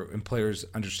hierarchy or in players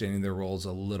understanding their roles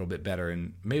a little bit better.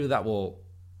 And maybe that will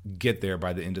get there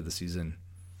by the end of the season.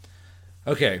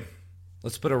 Okay,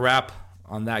 let's put a wrap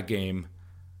on that game.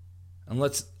 And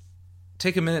let's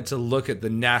take a minute to look at the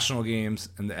national games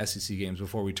and the SEC games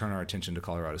before we turn our attention to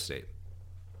Colorado State.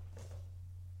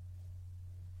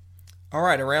 All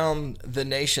right, around the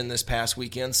nation this past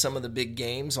weekend, some of the big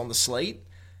games on the slate.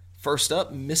 First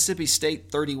up, Mississippi State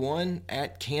 31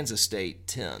 at Kansas State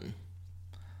 10.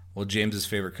 Well, James's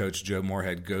favorite coach, Joe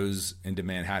Moorhead, goes into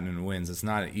Manhattan and wins. It's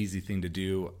not an easy thing to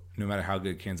do no matter how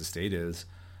good Kansas State is.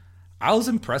 I was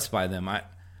impressed by them. I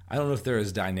don't know if they're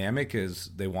as dynamic as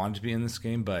they wanted to be in this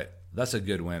game, but that's a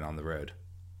good win on the road.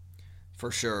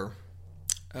 For sure.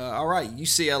 All right,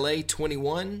 UCLA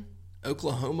 21,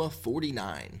 Oklahoma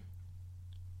 49.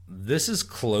 This is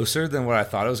closer than what I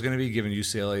thought it was going to be, given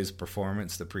UCLA's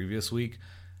performance the previous week.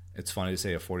 It's funny to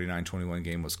say a 49-21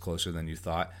 game was closer than you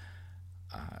thought.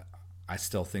 I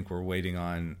still think we're waiting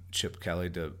on Chip Kelly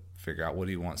to figure out what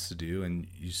he wants to do in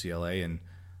UCLA, and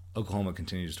Oklahoma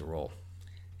continues to roll.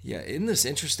 Yeah, isn't this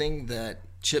interesting that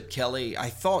Chip Kelly, I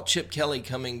thought Chip Kelly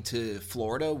coming to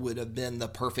Florida would have been the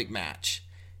perfect match.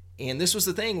 And this was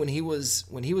the thing when he was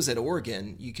at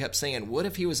Oregon, you kept saying, what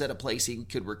if he was at a place he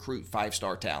could recruit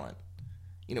 5-star talent?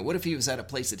 You know, what if he was at a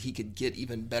place that he could get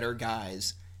even better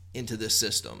guys into this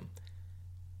system?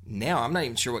 Now, I'm not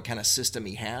even sure what kind of system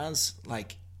he has.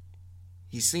 Like,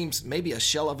 he seems maybe a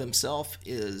shell of himself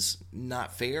is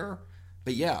not fair.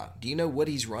 But yeah, do you know what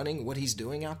he's running, what he's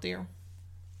doing out there?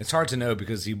 It's hard to know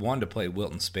because he wanted to play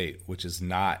Wilton Spate, which is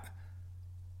not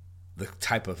the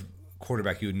type of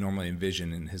quarterback you would normally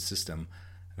envision in his system.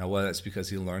 Now, whether that's because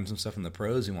he learned some stuff in the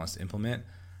pros he wants to implement,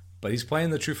 but he's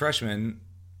playing the true freshman,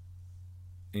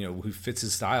 you know, who fits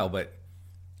his style. But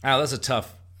that was a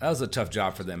tough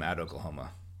job for them at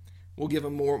Oklahoma. We'll give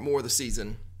him more of the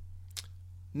season.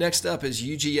 Next up is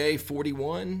UGA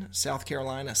 41, South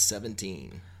Carolina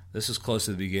 17. This was close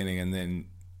to the beginning, and then,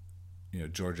 you know,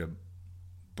 Georgia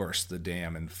burst the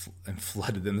dam and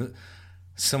flooded them.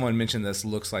 Someone mentioned this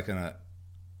looks like an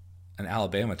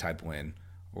Alabama type win,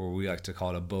 or we like to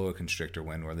call it a boa constrictor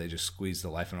win, where they just squeeze the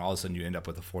life, and all of a sudden you end up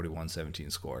with a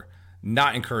 41-17 score.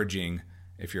 Not encouraging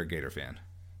if you're a Gator fan.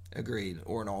 Agreed,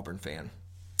 or an Auburn fan.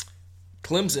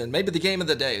 Clemson, maybe the game of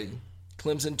the day.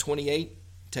 Clemson 28,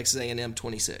 Texas A&M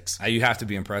 26. You have to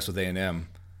be impressed with A&M.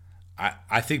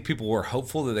 I think people were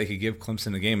hopeful that they could give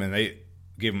Clemson a game, and they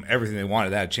gave them everything they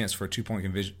wanted. They had a chance for a 2-point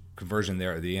conversion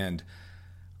there at the end.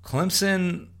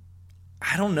 Clemson,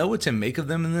 I don't know what to make of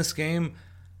them in this game.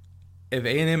 If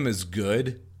A&M is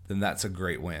good, then that's a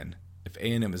great win. If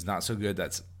A&M is not so good,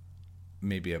 that's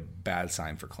maybe a bad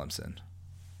sign for Clemson.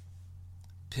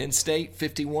 Penn State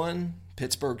 51,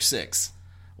 Pittsburgh 6.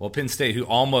 Well, Penn State, who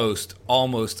almost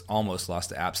lost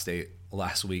to App State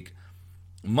last week.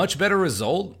 Much better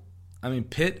result. I mean,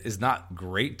 Pitt is not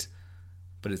great,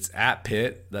 but it's at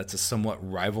Pitt. That's a somewhat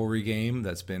rivalry game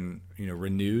that's been, you know,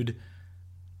 renewed.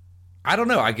 I don't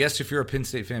know. I guess if you're a Penn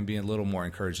State fan, being a little more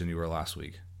encouraged than you were last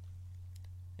week.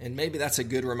 And maybe that's a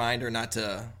good reminder not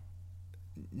to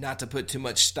put too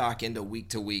much stock into week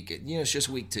to week. You know, it's just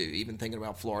week 2. Even thinking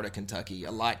about Florida, Kentucky,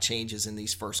 a lot changes in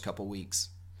these first couple weeks.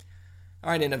 All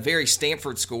right, in a very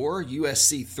Stanford score,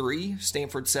 USC 3,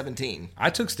 Stanford 17. I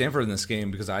took Stanford in this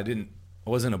game because I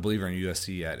wasn't a believer in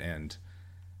USC yet, and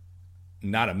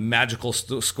not a magical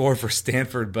score for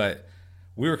Stanford, but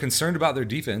we were concerned about their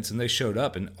defense, and they showed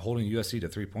up and holding USC to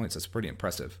 3 points. That's pretty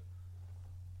impressive.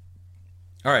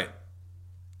 All right,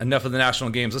 enough of the national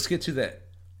games. Let's get to the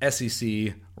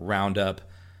SEC roundup.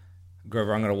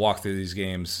 Grover, I'm going to walk through these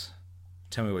games.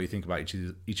 Tell me what you think about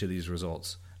each of these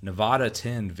results. Nevada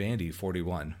 10, Vandy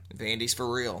 41. Vandy's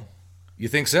for real. You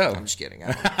think so? I'm just kidding.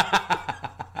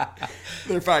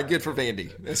 They're fine. Good for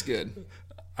Vandy. That's good.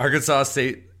 Arkansas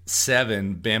State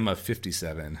 7, Bama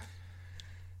 57.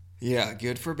 Yeah,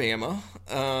 good for Bama.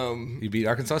 You beat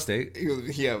Arkansas State.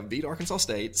 Yeah, beat Arkansas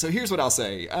State. So here's what I'll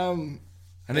say.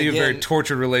 I know you have a very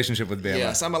tortured relationship with Bama.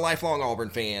 Yes, I'm a lifelong Auburn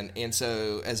fan. And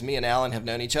so as me and Alan have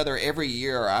known each other, every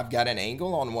year I've got an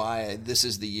angle on why this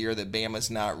is the year that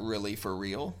Bama's not really for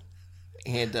real.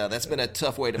 And that's been a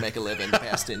tough way to make a living the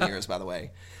past 10 years, by the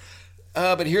way.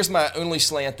 But here's my only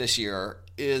slant this year,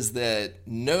 is that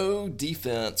no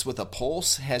defense with a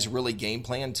pulse has really game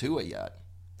planned Tua yet.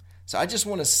 So I just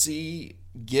want to see,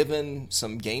 given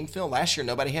some game film. Last year,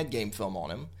 nobody had game film on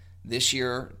him. This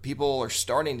year, people are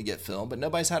starting to get film, but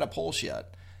nobody's had a pulse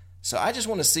yet. So I just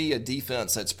want to see a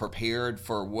defense that's prepared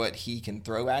for what he can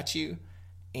throw at you,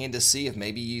 and to see if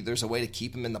maybe there's a way to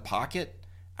keep him in the pocket.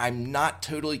 I'm not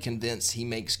totally convinced he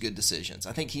makes good decisions.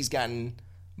 I think he's gotten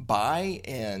by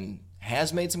and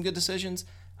has made some good decisions.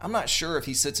 I'm not sure if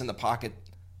he sits in the pocket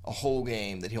a whole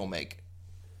game that he'll make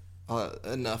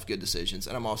enough good decisions.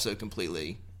 And I'm also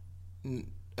completely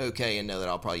okay and know that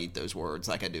I'll probably eat those words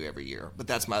like I do every year. But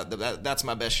that's my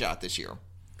best shot this year.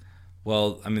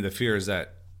 Well, I mean, the fear is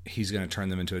that he's going to turn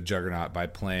them into a juggernaut by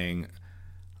playing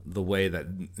the way that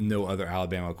no other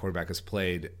Alabama quarterback has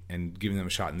played and giving them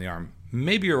a shot in the arm.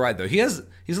 Maybe you're right, though. He's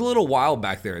a little wild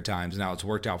back there at times. Now it's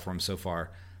worked out for him so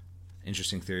far.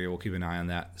 Interesting theory. We'll keep an eye on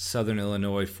that. Southern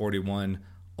Illinois 41,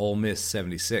 Ole Miss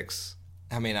 76.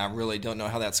 I mean, I really don't know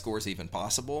how that score is even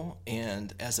possible.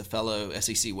 And as a fellow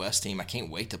SEC West team, I can't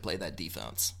wait to play that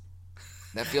defense.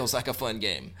 That feels like a fun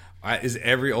game. Is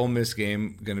every Ole Miss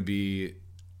game going to be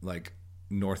like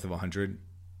north of 100?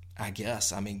 I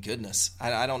guess. I mean, goodness.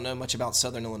 I don't know much about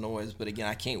Southern Illinois, but again,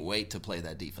 I can't wait to play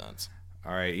that defense.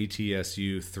 All right,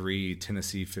 ETSU 3,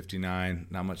 Tennessee 59.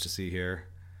 Not much to see here.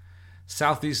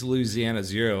 Southeast Louisiana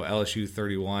 0, LSU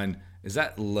 31. Is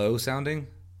that low sounding?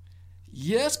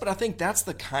 Yes, but I think that's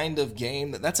the kind of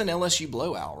game that's an LSU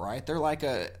blowout, right? They're like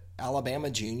a Alabama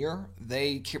junior.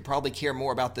 They probably care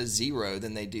more about the 0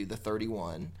 than they do the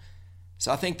 31.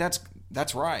 So I think that's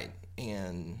right,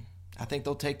 and I think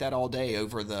they'll take that all day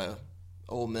over the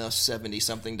Ole Miss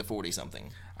 70-something to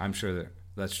 40-something. I'm sure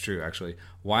that's true, actually.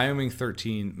 Wyoming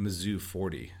 13, Mizzou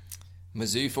 40.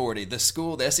 Mizzou 40, the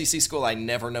SEC school I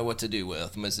never know what to do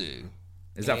with, Mizzou.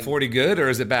 Is that 40 good or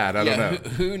is it bad? I don't know.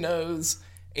 Who knows?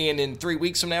 And in 3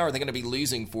 weeks from now, are they going to be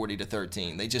losing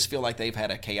 40-13? They just feel like they've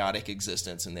had a chaotic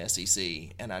existence in the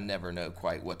SEC, and I never know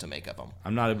quite what to make of them.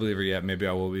 I'm not a believer yet. Maybe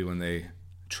I will be when they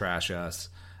trash us.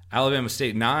 Alabama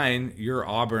State 9, your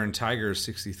Auburn Tigers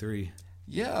 63.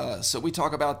 Yeah, so we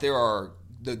talk about there are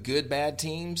the good, bad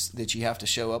teams that you have to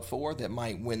show up for that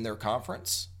might win their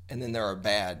conference, and then there are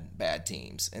bad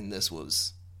teams, and this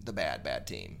was the bad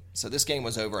team. So this game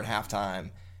was over at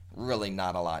halftime. Really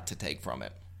not a lot to take from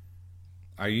it.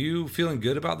 Are you feeling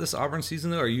good about this Auburn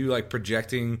season, though? Are you like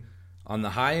projecting on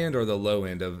the high end or the low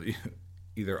end of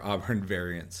either Auburn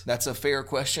variants? That's a fair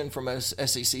question for most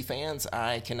SEC fans.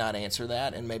 I cannot answer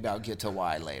that, and maybe I'll get to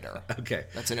why later. Okay.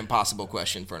 That's an impossible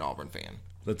question for an Auburn fan.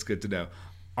 That's good to know.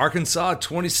 Arkansas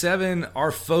 27,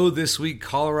 our foe this week,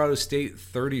 Colorado State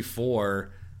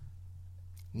 34.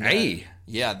 No. Hey.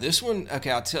 Yeah, this one,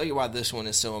 okay, I'll tell you why this one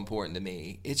is so important to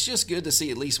me. It's just good to see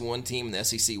at least one team in the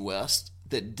SEC West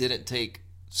that didn't take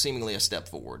seemingly a step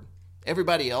forward.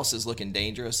 Everybody else is looking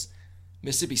dangerous.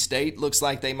 Mississippi State looks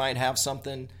like they might have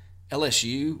something.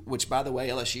 LSU, which by the way,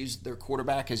 their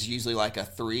quarterback is usually like a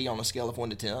 3 on a scale of 1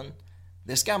 to 10.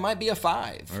 This guy might be a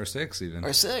 5. Or 6 even.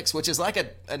 Or 6, which is like a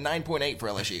 9.8 for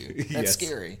LSU. That's Yes.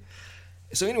 scary.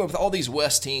 So anyway, with all these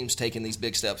West teams taking these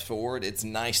big steps forward, it's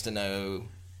nice to know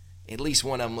at least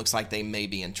one of them looks like they may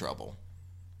be in trouble.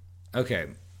 Okay.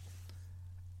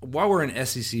 While we're in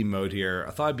SEC mode here,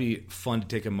 I thought it'd be fun to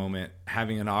take a moment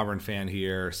having an Auburn fan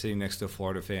here, sitting next to a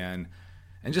Florida fan,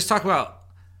 and just talk about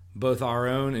both our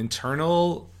own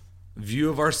internal view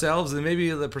of ourselves and maybe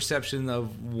the perception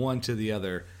of one to the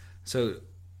other. So,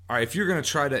 all right, if you're going to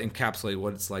try to encapsulate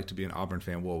what it's like to be an Auburn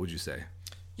fan, what would you say?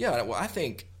 Yeah, well, I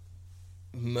think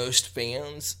most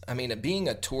fans, I mean, being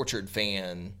a tortured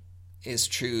fan is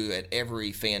true at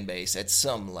every fan base at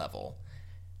some level.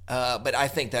 But I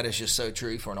think that is just so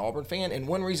true for an Auburn fan. And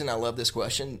one reason I love this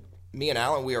question, me and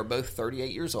Alan, we are both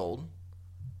 38 years old,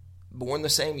 born the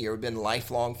same year. We've been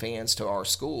lifelong fans to our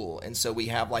school. And so we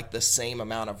have like the same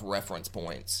amount of reference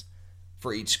points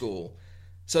for each school.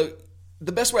 So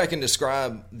the best way I can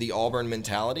describe the Auburn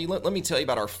mentality, let me tell you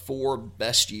about our 4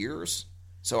 best years.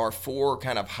 So our 4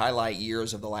 kind of highlight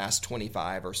years of the last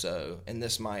 25 or so. And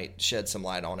this might shed some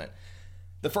light on it.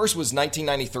 The first was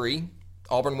 1993.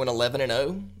 Auburn went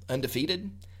 11-0,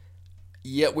 undefeated,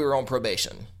 yet we were on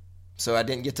probation. So I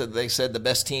didn't get to, they said, the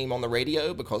best team on the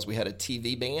radio because we had a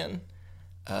TV ban.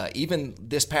 Even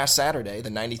this past Saturday, the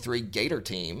 93 Gator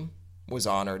team was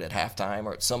honored at halftime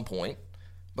or at some point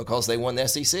because they won the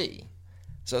SEC.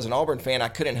 So as an Auburn fan, I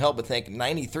couldn't help but think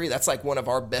 93, that's like one of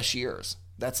our best years.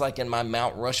 That's like in my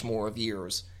Mount Rushmore of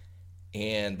years.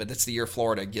 But that's the year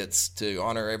Florida gets to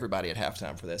honor everybody at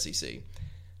halftime for the SEC.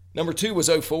 Number 2 was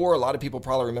 04. A lot of people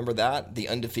probably remember that, the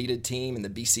undefeated team in the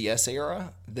BCS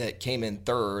era that came in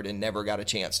 3rd and never got a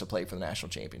chance to play for the national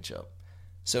championship.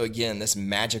 So again, this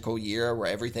magical year where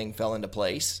everything fell into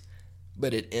place,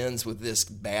 but it ends with this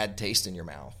bad taste in your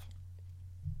mouth.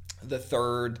 The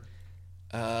 3rd,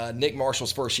 Nick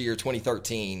Marshall's first year,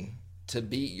 2013, to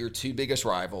beat your 2 biggest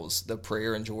rivals, the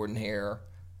Prayer and Jordan Hare.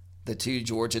 The 2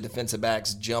 Georgia defensive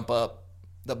backs jump up,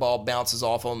 the ball bounces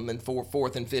off them in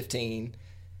 4th and 15.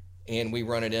 And we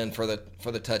run it in for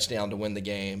the touchdown to win the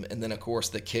game. And then, of course,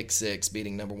 the kick 6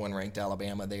 beating number 1 ranked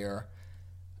Alabama there.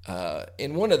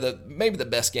 In one of maybe the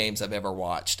best games I've ever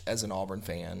watched as an Auburn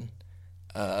fan,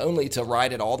 only to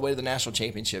ride it all the way to the national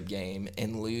championship game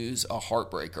and lose a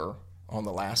heartbreaker on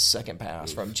the last second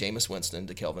pass from Jameis Winston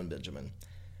to Kelvin Benjamin.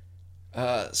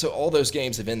 So all those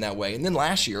games have been that way. And then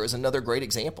last year is another great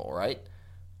example, right?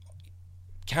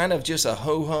 Kind of just a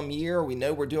ho-hum year. We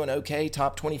know we're doing okay,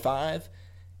 top 25.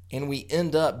 And we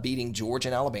end up beating Georgia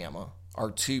and Alabama, our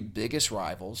 2 biggest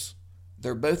rivals.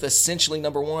 They're both essentially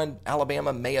number 1.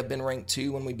 Alabama may have been ranked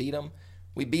 2 when we beat them.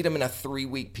 We beat them in a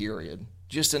 3-week period.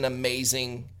 Just an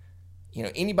amazing,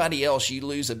 anybody else, you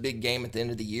lose a big game at the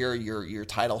end of the year, your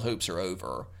title hopes are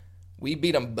over. We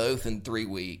beat them both in 3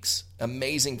 weeks.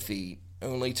 Amazing feat.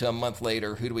 Only to a month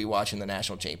later, who do we watch in the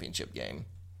national championship game?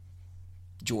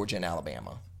 Georgia and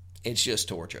Alabama. It's just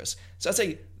torturous. So I'd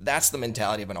say that's the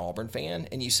mentality of an Auburn fan.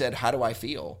 And you said, how do I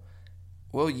feel?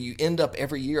 Well, you end up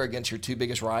every year against your two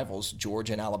biggest rivals,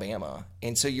 Georgia and Alabama.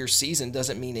 And so your season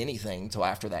doesn't mean anything until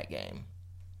after that game.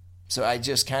 So I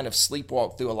just kind of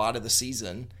sleepwalk through a lot of the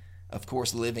season, of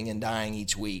course, living and dying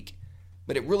each week.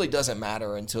 But it really doesn't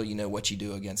matter until you know what you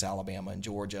do against Alabama and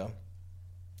Georgia.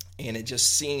 And it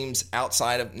just seems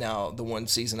outside of, now, the one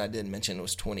season I didn't mention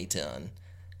was 2010.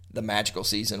 The magical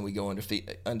season, we go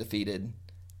undefeated,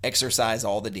 exercise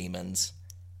all the demons.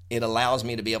 It allows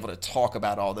me to be able to talk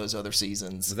about all those other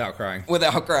seasons. Without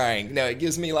crying. No, it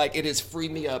gives me it has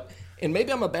freed me up. And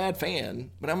maybe I'm a bad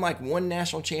fan, but I'm one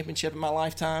national championship in my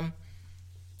lifetime.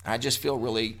 I just feel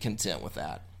really content with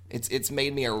that. It's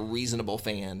made me a reasonable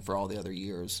fan for all the other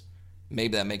years.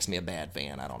 Maybe that makes me a bad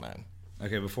fan. I don't know.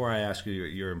 Okay, before I ask you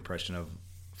your impression of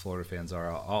Florida fans are,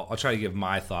 I'll try to give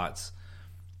my thoughts.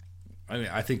 I mean,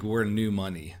 I think we're new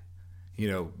money.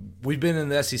 We've been in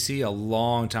the SEC a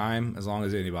long time, as long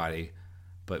as anybody,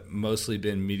 but mostly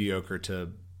been mediocre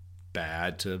to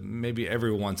bad to maybe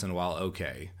every once in a while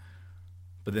okay.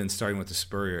 But then starting with the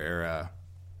Spurrier era,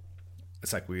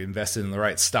 it's like we invested in the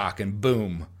right stock and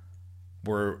boom,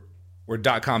 we're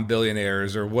 .com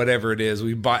billionaires or whatever it is.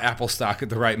 We bought Apple stock at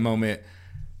the right moment.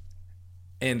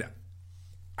 And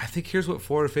I think here's what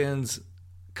Florida fans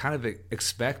kind of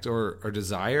expect or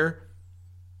desire.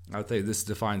 I would say this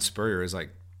defines Spurrier as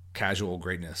casual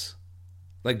greatness.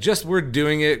 Just we're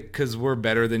doing it because we're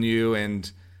better than you and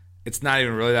it's not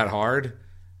even really that hard.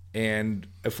 And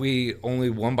if we only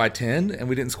won by 10 and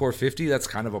we didn't score 50, that's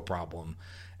kind of a problem.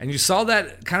 And you saw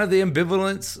that kind of the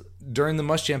ambivalence during the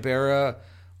Muschamp era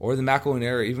or the McElwain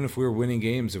era, even if we were winning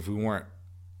games, if we weren't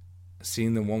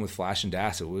seeing them one with flash and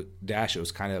dash, it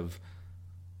was kind of,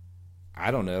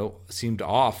 I don't know, seemed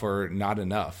off or not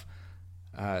enough.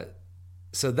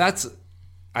 So that's,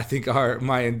 I think,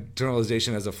 my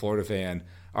internalization as a Florida fan.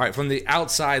 All right, from the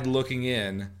outside looking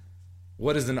in,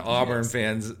 what is an Auburn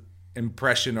fan's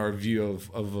impression or view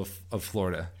of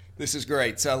Florida? This is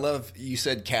great. So I love, you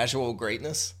said casual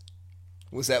greatness.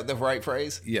 Was that the right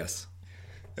phrase? Yes.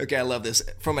 Okay, I love this.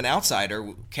 From an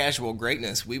outsider, casual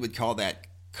greatness, we would call that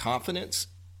confidence,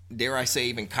 dare I say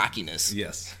even cockiness.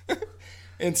 Yes.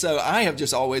 And so I have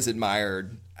just always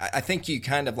admired, I think you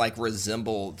kind of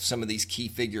resemble some of these key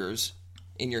figures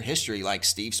in your history, like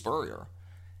Steve Spurrier.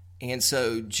 And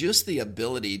so just the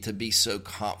ability to be so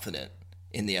confident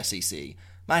in the SEC,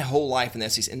 my whole life in the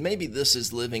SEC, and maybe this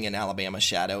is living in Alabama's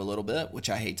shadow a little bit, which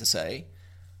I hate to say,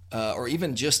 or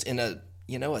even just in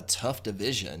a tough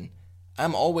division,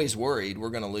 I'm always worried we're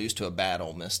going to lose to a bad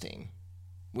Ole Miss team.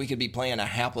 We could be playing a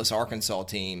hapless Arkansas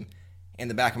team. In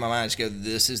the back of my mind, I just go,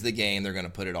 this is the game. They're going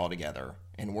to put it all together.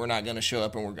 And we're not going to show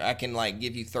up, and I can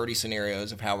give you 30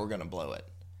 scenarios of how we're going to blow it.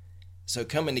 So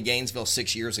coming to Gainesville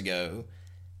 6 years ago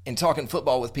and talking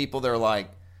football with people, they're like,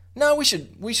 no, we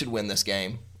should win this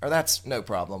game, or that's no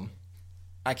problem.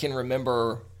 I can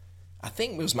remember, I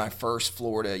think it was my first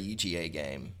Florida UGA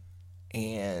game.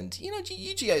 And,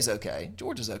 UGA's okay.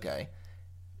 Georgia's okay.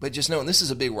 But just knowing this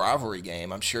is a big rivalry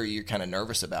game, I'm sure you're kind of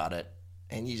nervous about it.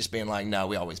 And you just being like, no,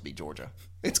 we always beat Georgia.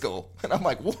 It's cool. And I'm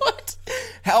like, what?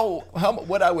 How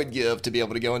what I would give to be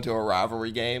able to go into a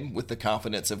rivalry game with the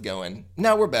confidence of going,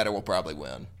 no, we're better, we'll probably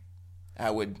win.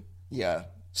 I would,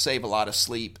 save a lot of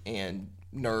sleep and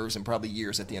nerves and probably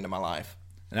years at the end of my life.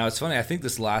 Now, it's funny. I think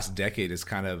this last decade has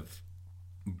kind of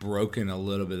broken a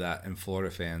little bit of that in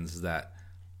Florida fans, that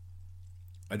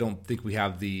I don't think we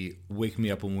have the wake me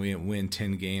up when we win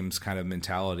 10 games kind of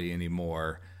mentality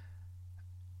anymore.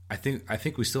 I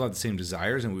think we still have the same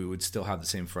desires and we would still have the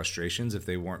same frustrations if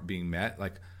they weren't being met.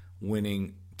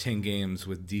 Winning 10 games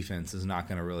with defense is not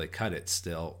going to really cut it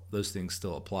still. Those things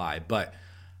still apply. But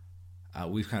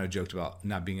we've kind of joked about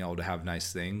not being able to have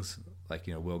nice things like,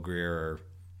 Will Grier or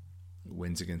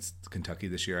wins against Kentucky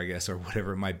this year, I guess, or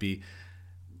whatever it might be.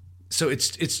 So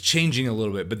it's changing a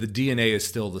little bit, but the DNA is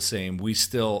still the same. We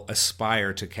still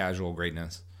aspire to casual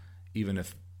greatness, even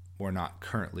if we're not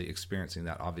currently experiencing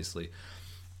that, obviously.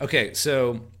 Okay,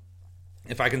 so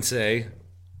if I can say,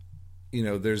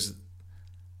 there's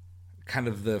kind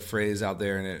of the phrase out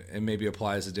there, and it maybe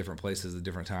applies to different places at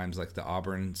different times, like the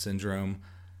Auburn syndrome,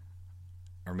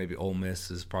 or maybe Ole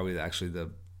Miss is probably actually the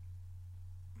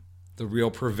real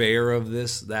purveyor of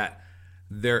this, that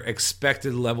their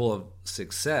expected level of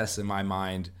success, in my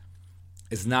mind,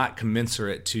 is not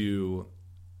commensurate to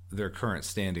their current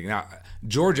standing. Now,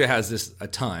 Georgia has this a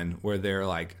ton where they're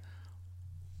like,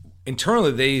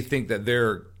 internally they think that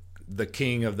they're the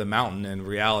king of the mountain. In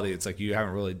reality, it's like you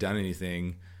haven't really done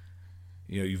anything.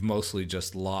 You've mostly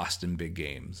just lost in big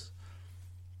games.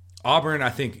 Auburn, I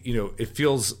think, it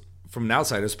feels from an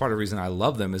outside, it's part of the reason I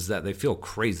love them is that they feel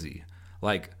crazy.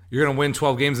 Like, you're going to win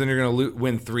 12 games, then you're going to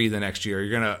win 3 the next year.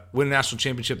 You're going to win a national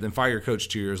championship, then fire your coach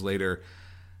 2 years later.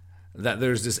 That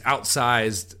there's this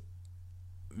outsized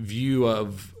view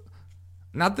of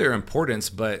not their importance,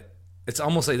 but it's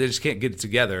almost like they just can't get it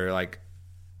together. Like,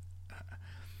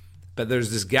 but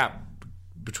there's this gap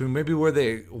between maybe where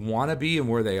they want to be and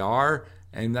where they are,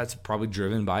 and that's probably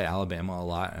driven by Alabama a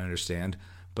lot, I understand.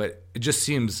 But it just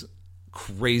seems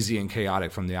crazy and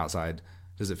chaotic from the outside.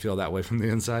 Does it feel that way from the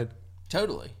inside?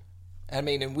 Totally. I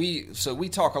mean, and we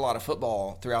talk a lot of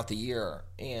football throughout the year,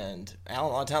 and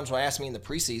Alan, a lot of times will ask me in the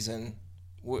preseason,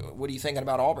 what are you thinking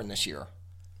about Auburn this year?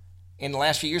 In the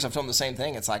last few years, I've told him the same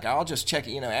thing. It's like, I'll just check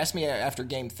it, ask me after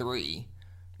game 3,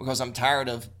 because I'm tired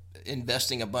of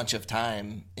investing a bunch of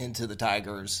time into the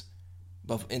Tigers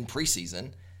in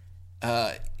preseason.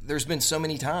 There's been so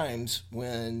many times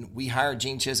when we hired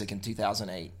Gene Chizik in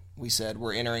 2008. We said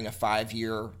we're entering a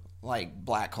 5-year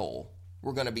black hole.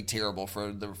 We're going to be terrible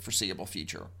for the foreseeable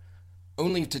future.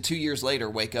 Only to 2 years later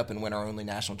wake up and win our only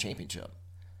national championship.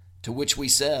 To which we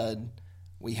said,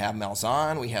 we have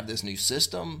Malzahn, we have this new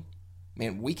system.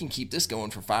 Man, we can keep this going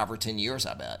for 5 or 10 years,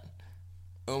 I bet.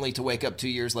 Only to wake up 2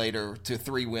 years later to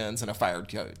 3 wins and a fired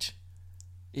coach.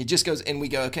 It just goes, and we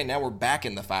go, okay, now we're back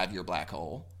in the 5-year black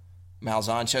hole.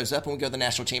 Malzahn shows up and we go to the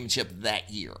national championship that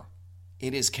year.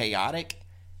 It is chaotic,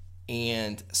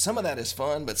 and some of that is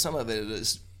fun, but some of it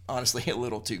is honestly a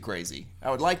little too crazy. I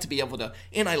would like to be able to,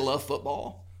 and I love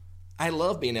football. I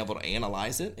love being able to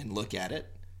analyze it and look at it,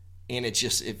 and it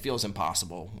feels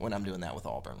impossible when I'm doing that with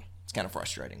Auburn. It's kind of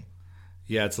frustrating.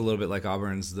 Yeah, it's a little bit like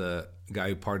Auburn's the guy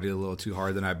who partied a little too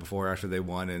hard the night before after they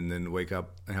won and then wake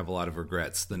up and have a lot of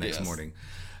regrets the next morning.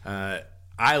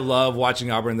 I love watching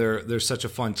Auburn. They're such a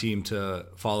fun team to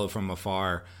follow from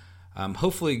afar.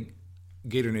 Hopefully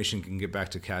Gator Nation can get back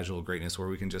to casual greatness where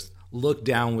we can just look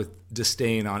down with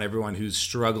disdain on everyone who's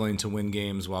struggling to win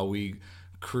games while we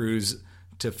cruise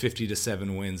to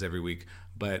 50-7 wins every week.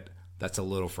 But that's a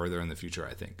little further in the future,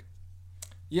 I think.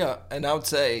 Yeah, and I would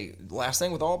say last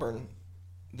thing with Auburn,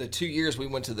 the 2 years we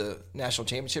went to the national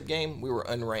championship game, we were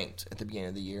unranked at the beginning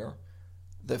of the year.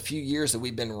 The few years that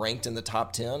we've been ranked in the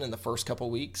top 10 in the first couple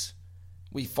of weeks,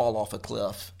 we fall off a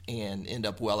cliff and end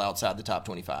up well outside the top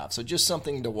 25. So just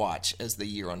something to watch as the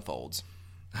year unfolds.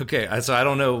 Okay, so I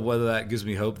don't know whether that gives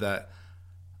me hope that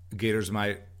Gators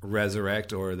might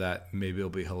resurrect or that maybe it'll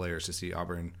be hilarious to see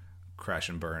Auburn crash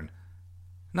and burn.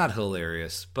 Not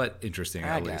hilarious, but interesting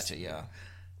at least. I gotcha, yeah.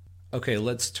 Okay,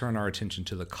 let's turn our attention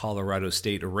to the Colorado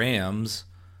State Rams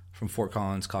from Fort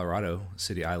Collins, Colorado, a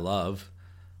city I love.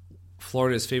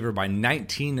 Florida is favored by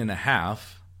 19.5.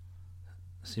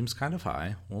 Seems kind of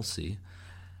high. We'll see.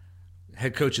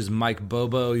 Head coach is Mike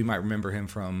Bobo. You might remember him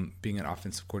from being an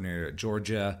offensive coordinator at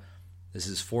Georgia. This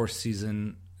is his 4th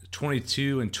season,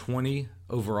 22-20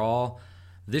 overall.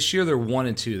 This year they're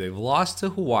 1-2. They've lost to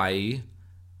Hawaii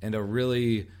in a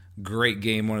really great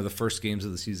game, one of the first games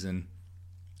of the season.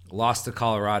 Lost to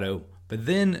Colorado, but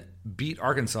then beat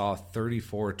Arkansas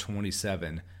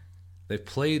 34-27. They've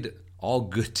played all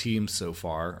good teams so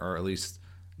far, or at least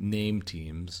named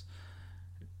teams.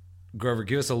 Grover,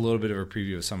 give us a little bit of a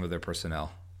preview of some of their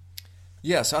personnel.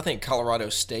 Yes, I think Colorado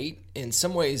State in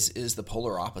some ways is the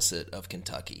polar opposite of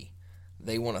Kentucky.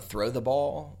 They want to throw the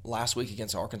ball. Last week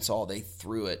against Arkansas, they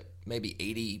threw it maybe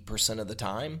 80% of the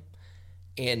time.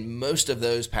 And most of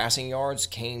those passing yards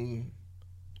came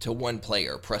to one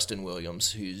player, Preston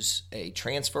Williams, who's a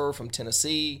transfer from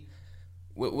Tennessee,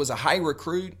 was a high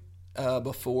recruit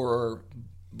before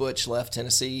Butch left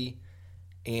Tennessee,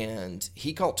 and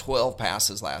he caught 12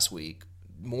 passes last week,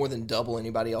 more than double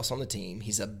anybody else on the team.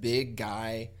 He's a big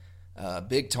guy,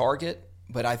 big target,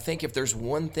 but I think if there's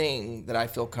one thing that I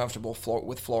feel comfortable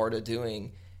with Florida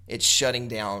doing, it's shutting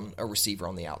down a receiver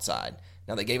on the outside.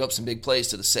 Now, they gave up some big plays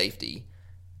to the safety,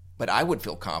 but I would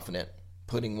feel confident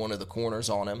putting one of the corners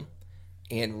on him,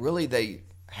 and really they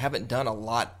haven't done a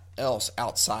lot else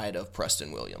outside of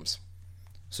Preston Williams.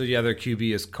 So yeah, their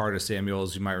QB is Curtis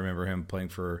Samuels. You might remember him playing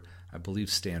for, I believe,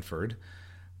 Stanford.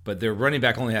 But their running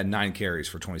back only had 9 carries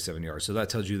for 27 yards. So that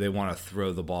tells you they want to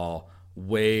throw the ball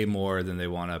way more than they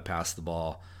want to pass the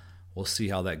ball. We'll see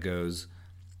how that goes.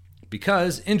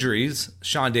 Because injuries,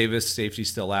 Sean Davis, safety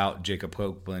still out. Jacob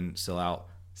Copeland still out.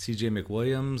 C.J.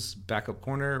 McWilliams, backup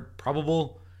corner,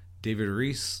 probable. David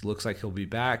Reese looks like he'll be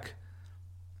back.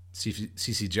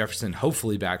 CeCe Jefferson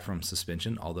hopefully back from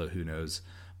suspension, although who knows.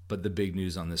 But the big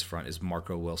news on this front is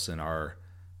Marco Wilson, our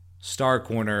star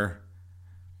corner,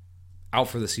 out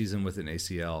for the season with an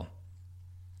ACL.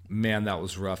 Man, that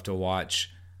was rough to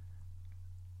watch.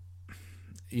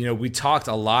 We talked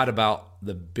a lot about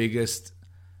the biggest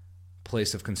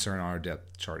place of concern on our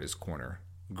depth chart is corner.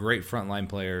 Great frontline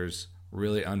players,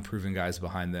 really unproven guys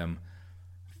behind them.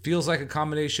 Feels like a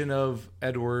combination of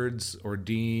Edwards or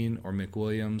Dean or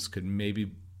McWilliams could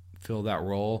maybe fill that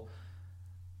role,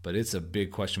 but it's a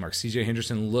big question mark. CJ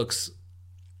Henderson looks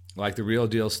like the real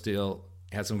deal still.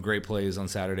 Had some great plays on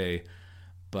Saturday,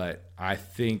 but I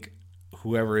think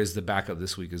whoever is the backup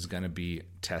this week is going to be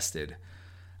tested.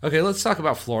 Okay, let's talk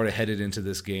about Florida headed into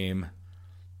this game.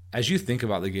 As you think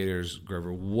about the Gators,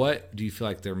 Grover, what do you feel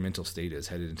like their mental state is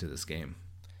headed into this game?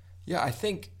 Yeah, I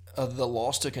think the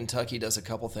loss to Kentucky does a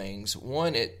couple things.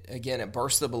 One, it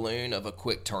bursts the balloon of a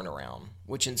quick turnaround,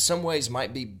 which in some ways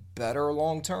might be better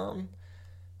long term.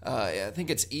 I think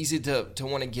it's easy to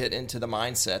want to get into the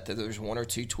mindset that there's one or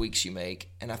two tweaks you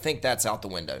make, and I think that's out the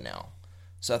window now.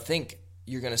 So I think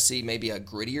you're going to see maybe a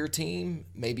grittier team,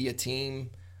 maybe a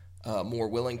team more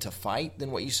willing to fight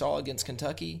than what you saw against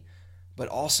Kentucky. But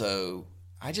also,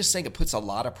 I just think it puts a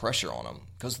lot of pressure on them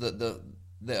because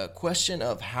the question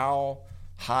of how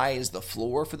high is the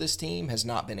floor for this team has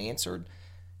not been answered,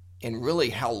 and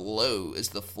really how low is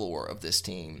the floor of this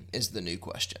team is the new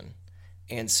question.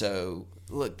 And so,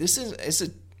 look,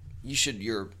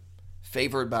 you're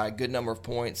favored by a good number of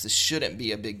points. This shouldn't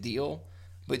be a big deal,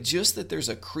 but just that there's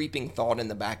a creeping thought in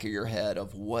the back of your head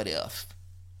of what if?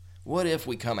 What if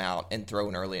we come out and throw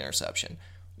an early interception?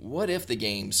 What if the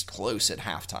game's close at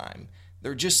halftime?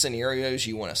 They're just scenarios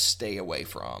you want to stay away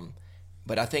from.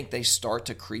 But I think they start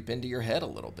to creep into your head a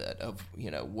little bit of,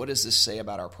 what does this say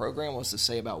about our program? What does this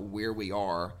say about where we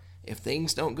are if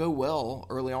things don't go well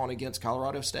early on against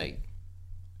Colorado State?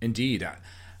 Indeed.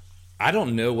 I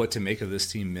don't know what to make of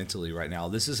this team mentally right now.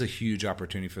 This is a huge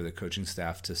opportunity for the coaching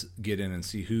staff to get in and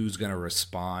see who's going to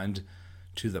respond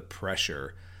to the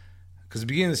pressure. Because at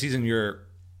the beginning of the season, you're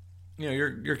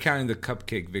counting the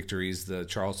cupcake victories, the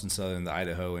Charleston Southern, the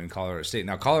Idaho, and Colorado State.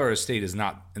 Now, Colorado State is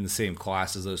not in the same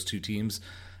class as those two teams,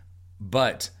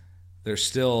 but they're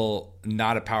still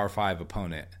not a Power 5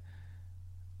 opponent.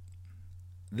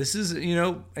 This is,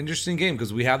 interesting game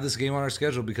because we have this game on our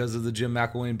schedule because of the Jim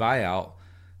McElwain buyout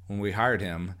when we hired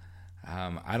him.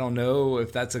 I don't know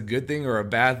if that's a good thing or a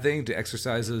bad thing to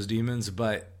exercise those demons,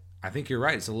 but I think you're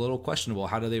right. It's a little questionable.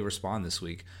 How do they respond this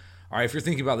week? All right, if you're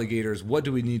thinking about the Gators, what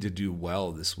do we need to do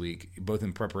well this week, both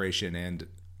in preparation and,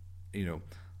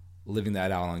 living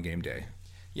that out on game day?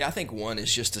 Yeah, I think one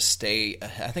is just to stay.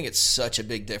 I think it's such a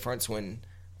big difference when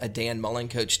a Dan Mullen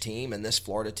coach team, and this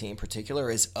Florida team in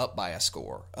particular, is up by a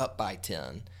score, up by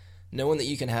 10. Knowing that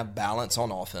you can have balance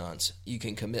on offense, you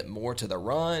can commit more to the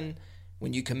run.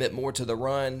 When you commit more to the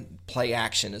run, play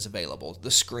action is available.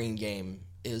 The screen game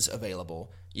is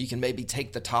available. You can maybe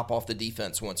take the top off the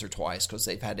defense once or twice because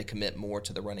they've had to commit more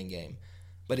to the running game.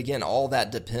 But again, all that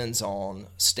depends on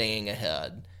staying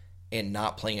ahead and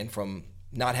not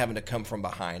having to come from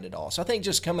behind at all. So I think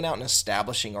just coming out and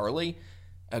establishing early,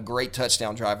 a great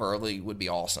touchdown drive early would be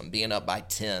awesome. Being up by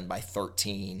 10, by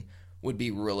 13 would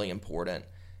be really important.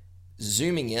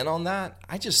 Zooming in on that,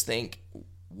 I just think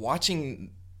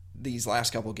watching these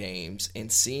last couple games and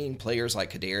seeing players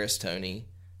like Kadarius Toney,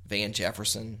 Van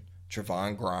Jefferson,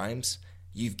 Trevon Grimes,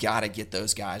 you've got to get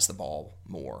those guys the ball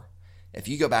more. If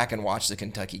you go back and watch the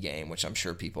Kentucky game, which I'm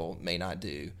sure people may not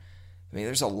do,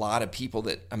 there's a lot of people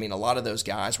a lot of those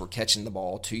guys were catching the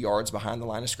ball 2 yards behind the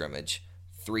line of scrimmage,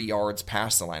 3 yards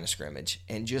past the line of scrimmage,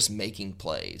 and just making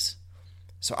plays.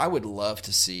 So I would love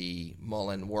to see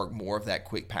Mullen work more of that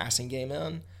quick passing game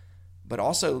in, but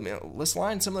also let's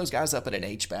line some of those guys up at an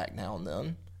H-back now and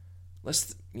then.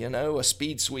 Let's, a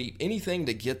speed sweep, anything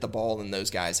to get the ball in those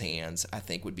guys' hands, I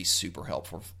think would be super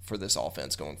helpful for this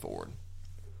offense going forward.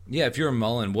 Yeah, if you're a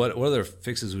Mullen, what other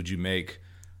fixes would you make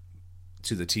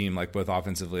to the team, like both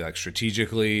offensively, like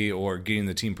strategically, or getting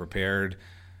the team prepared?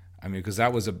 Because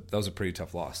that was a pretty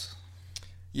tough loss.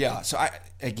 Yeah, so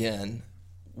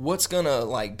what's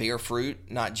gonna bear fruit,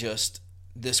 not just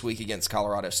this week against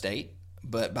Colorado State,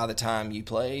 but by the time you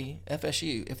play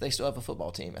FSU, if they still have a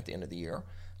football team at the end of the year,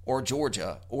 or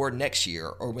Georgia, or next year,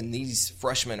 or when these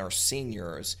freshmen are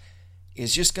seniors,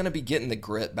 is just going to be getting the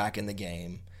grit back in the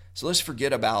game. So let's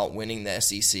forget about winning the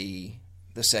SEC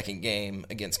the second game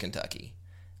against Kentucky.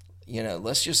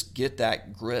 Let's just get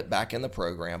that grit back in the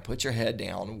program, put your head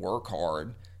down, work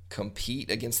hard, compete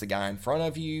against the guy in front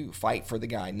of you, fight for the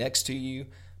guy next to you.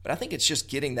 But I think it's just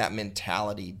getting that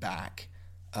mentality back,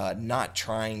 not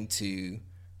trying to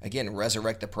again,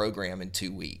 resurrect the program in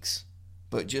 2 weeks.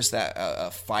 But just that a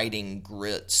fighting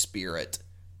grit spirit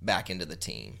back into the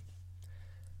team.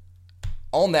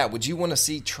 On that, would you want to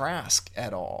see Trask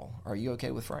at all? Are you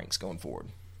okay with Franks going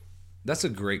forward? That's a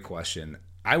great question.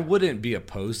 I wouldn't be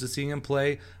opposed to seeing him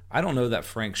play. I don't know that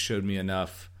Franks showed me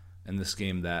enough in this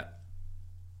game that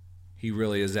he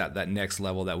really is at that next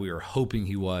level that we were hoping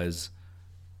he was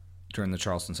during the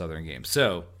Charleston Southern game.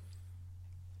 So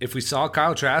if we saw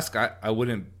Kyle Trask, I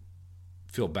wouldn't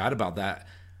feel bad about that.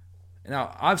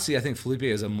 Now, obviously, I think Felipe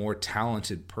is a more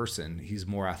talented person. He's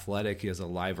more athletic. He has a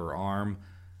liver arm.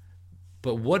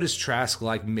 But what is Trask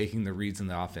like making the reads in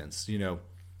the offense? You know,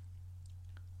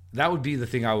 that would be the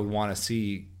thing I would want to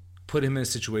see. Put him in a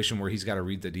situation where he's got to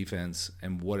read the defense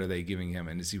and what are they giving him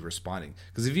and is he responding?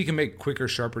 Because if he can make quicker,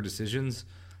 sharper decisions,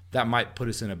 that might put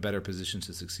us in a better position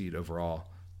to succeed overall.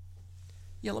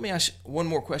 Yeah, let me ask you one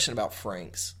more question about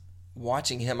Franks.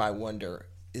 Watching him, I wonder,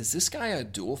 is this guy a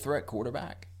dual threat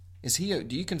quarterback? Do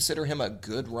you consider him a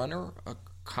good runner, a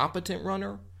competent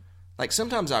runner? Like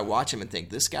sometimes I watch him and think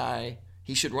this guy,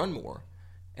 he should run more.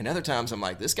 And other times I'm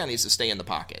like, this guy needs to stay in the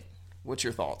pocket. What's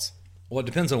your thoughts? Well, it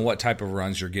depends on what type of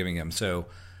runs you're giving him. So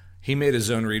he made a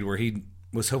zone read where he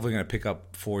was hopefully going to pick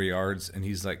up 4 yards, and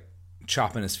he's like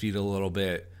chopping his feet a little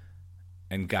bit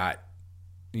and got,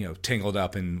 tangled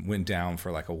up and went down for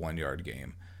like a 1 yard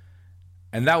game.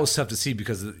 And that was tough to see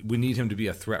because we need him to be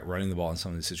a threat running the ball in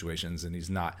some of these situations, and he's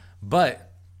not.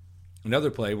 But another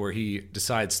play where he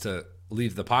decides to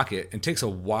leave the pocket and takes a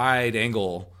wide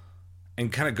angle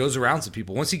and kind of goes around some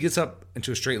people. Once he gets up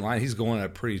into a straight line, he's going at a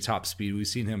pretty top speed. We've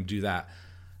seen him do that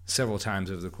several times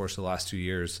over the course of the last 2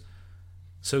 years.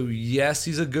 So, yes,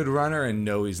 he's a good runner, and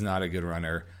no, he's not a good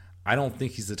runner. I don't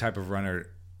think he's the type of runner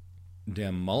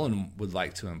Dan Mullen would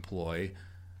like to employ.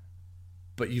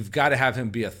 But you've got to have him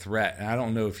be a threat, and I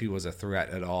don't know if he was a threat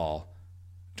at all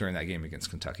during that game against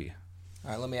Kentucky.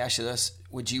 All right, let me ask you this: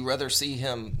 Would you rather see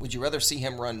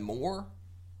him run more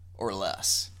or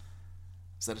less?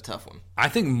 Is that a tough one? I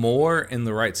think more in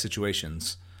the right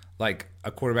situations, like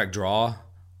a quarterback draw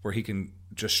where he can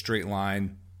just straight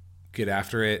line, get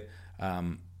after it.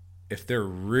 If they're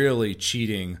really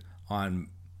cheating on,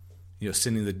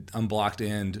 sending the unblocked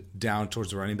end down towards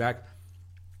the running back,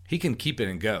 he can keep it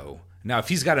and go. Now, if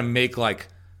he's got to make like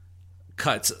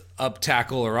cuts up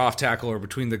tackle or off tackle or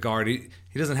between the guard, he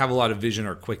doesn't have a lot of vision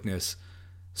or quickness.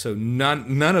 So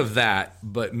none of that,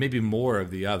 but maybe more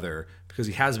of the other, because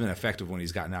he has been effective when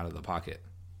he's gotten out of the pocket.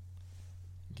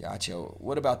 Gotcha.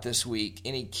 What about this week?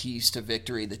 Any keys to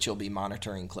victory that you'll be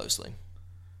monitoring closely?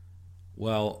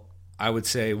 Well, I would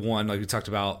say one, like we talked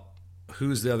about,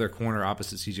 who's the other corner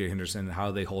opposite C.J. Henderson and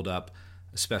how they hold up,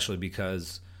 especially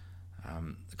because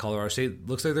Colorado State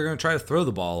looks like they're going to try to throw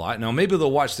the ball a lot. Now, maybe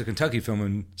they'll watch the Kentucky film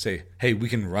and say, hey, we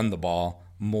can run the ball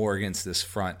more against this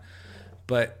front.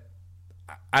 But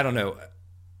I don't know.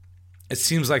 It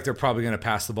seems like they're probably going to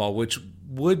pass the ball, which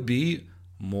would be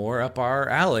more up our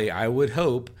alley, I would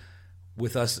hope,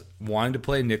 with us wanting to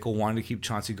play nickel, wanting to keep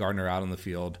Chauncey Gardner out on the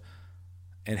field,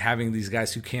 and having these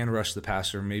guys who can rush the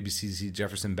passer. Maybe CeCe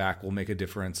Jefferson back will make a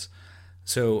difference.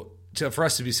 So for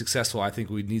us to be successful, I think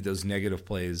we need those negative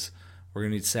plays. We're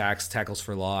going to need sacks, tackles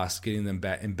for loss, getting them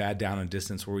in bad down and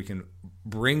distance where we can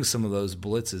bring some of those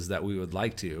blitzes that we would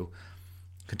like to.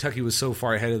 Kentucky was so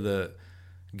far ahead of the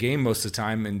game most of the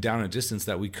time and down and distance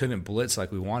that we couldn't blitz like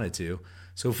we wanted to.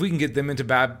 So if we can get them into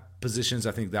bad positions,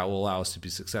 I think that will allow us to be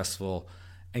successful.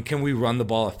 And can we run the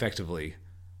ball effectively?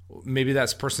 Maybe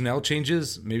that's personnel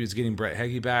changes. Maybe it's getting Brett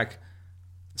Heggie back.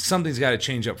 Something's got to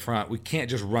change up front. We can't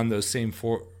just run those same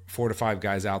four to five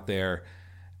guys out there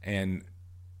and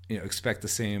expect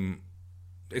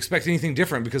anything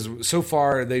different, because so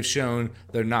far they've shown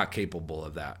they're not capable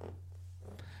of that.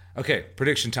 Okay,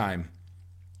 prediction time.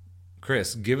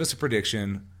 Chris, give us a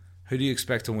prediction. Who do you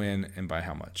expect to win and by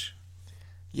how much?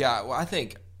 Yeah, well, I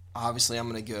think obviously I'm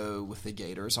going to go with the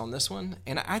Gators on this one,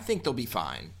 and I think they'll be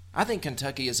fine. I think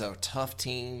Kentucky is a tough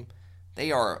team.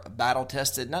 They are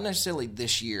battle-tested, not necessarily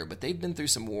this year, but they've been through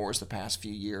some wars the past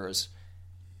few years.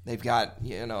 They've got,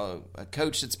 a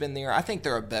coach that's been there. I think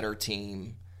they're a better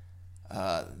team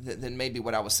than maybe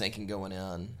what I was thinking going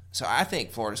in. So I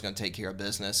think Florida's going to take care of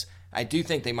business. I do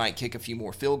think they might kick a few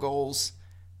more field goals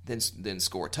than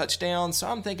score touchdowns. So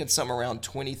I'm thinking something around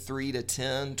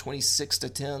 23-10,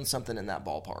 26-10, something in that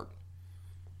ballpark.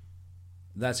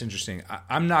 That's interesting.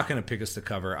 I'm not going to pick us to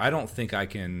cover. I don't think I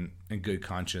can, in good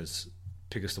conscience,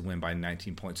 pick us to win by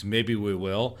 19 points. Maybe we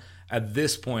will. At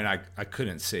this point, I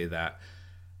couldn't say that.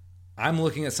 I'm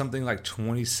looking at something like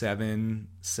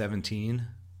 27-17.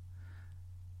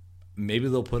 Maybe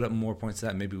they'll put up more points than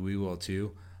that. Maybe we will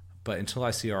too. But until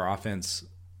I see our offense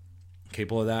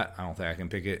capable of that, I don't think I can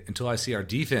pick it until I see our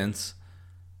defense,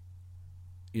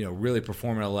 really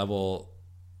perform at a level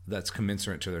that's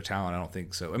commensurate to their talent. I don't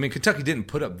think so. I mean, Kentucky didn't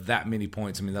put up that many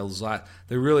points. I mean,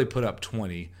 they really put up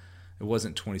 20. It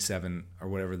wasn't 27 or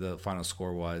whatever the final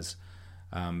score was.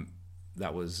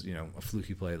 That was, a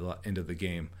fluky play at the end of the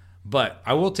game. But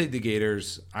I will take the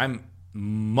Gators. I'm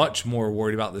much more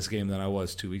worried about this game than I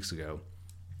was 2 weeks ago.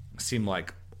 It seemed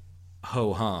like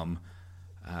ho-hum.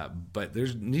 But there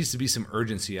needs to be some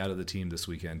urgency out of the team this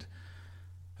weekend.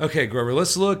 Okay, Grover,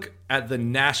 let's look at the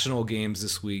national games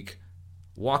this week.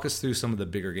 Walk us through some of the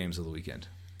bigger games of the weekend.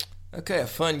 Okay, a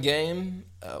fun game.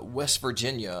 West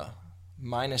Virginia,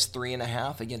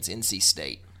 -3.5 against NC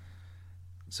State.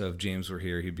 So if James were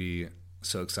here, he'd be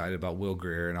so excited about Will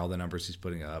Grier and all the numbers he's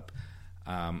putting up.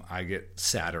 I get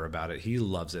sadder about it. He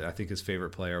loves it. I think his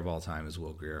favorite player of all time is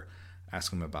Will Grier.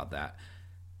 Ask him about that.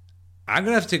 I'm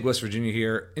going to have to take West Virginia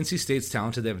here. NC State's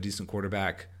talented. They have a decent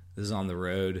quarterback. This is on the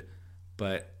road.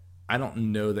 But I don't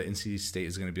know that NC State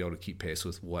is going to be able to keep pace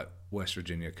with what West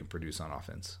Virginia can produce on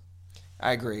offense.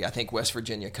 I agree. I think West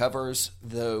Virginia covers.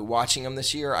 Though watching them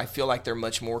this year, I feel like they're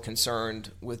much more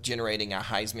concerned with generating a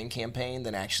Heisman campaign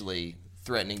than actually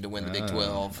threatening to win the Big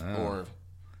 12 or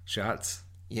shots.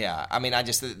 Yeah, I mean, I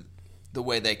just the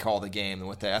way they call the game and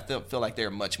what I feel like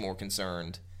they're much more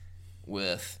concerned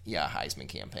with Heisman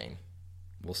campaign.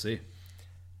 We'll see.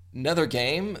 Another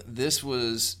game. This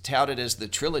was touted as the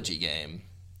trilogy game.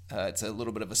 It's a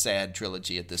little bit of a sad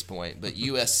trilogy at this point, but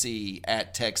USC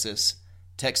at Texas.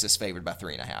 Texas favored by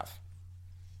 3.5.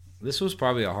 This was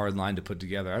probably a hard line to put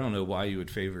together. I don't know why you would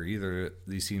favor either of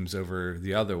these teams over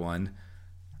the other one.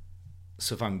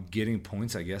 So if I'm getting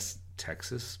points, I guess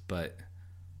Texas, but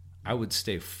I would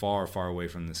stay far, far away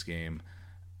from this game.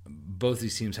 Both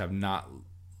these teams have not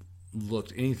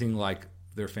looked anything like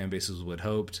their fan bases would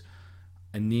hoped.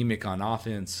 Anemic on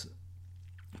offense,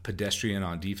 pedestrian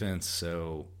on defense.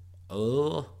 So,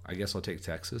 I guess I'll take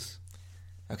Texas.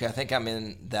 Okay, I think I'm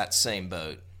in that same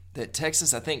boat. That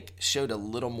Texas, I think, showed a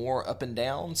little more up and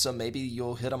down, so maybe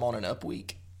you'll hit them on an up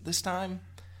week this time.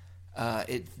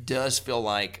 It does feel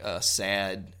like a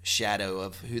sad shadow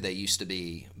of who they used to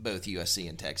be, both USC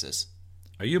and Texas.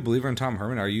 Are you a believer in Tom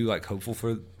Herman? Are you hopeful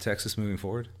for Texas moving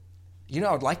forward?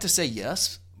 I'd like to say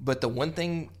yes, but the one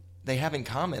thing they have in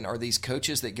common are these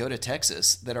coaches that go to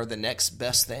Texas that are the next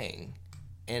best thing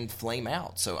and flame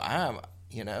out. So how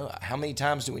many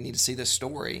times do we need to see this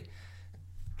story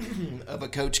of a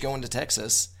coach going to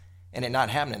Texas and it not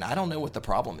happening? I don't know what the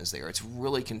problem is there. It's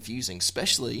really confusing,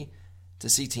 especially to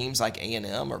see teams like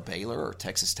A&M or Baylor or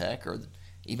Texas Tech or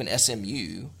even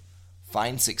SMU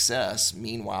find success.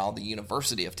 Meanwhile, the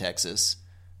University of Texas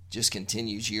just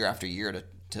continues year after year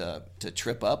to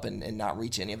trip up and not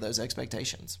reach any of those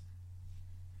expectations.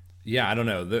 Yeah, I don't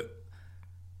know.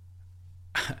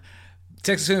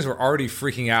 Texas fans were already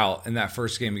freaking out in that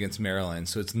first game against Maryland,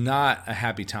 so it's not a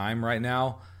happy time right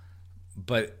now.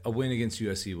 But a win against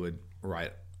USC would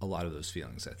right a lot of those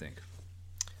feelings, I think.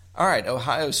 All right,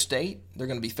 Ohio State, they're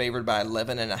going to be favored by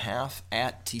 11.5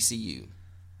 at TCU.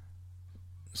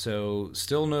 So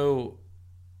still no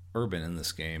Urban in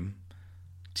this game.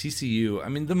 TCU, I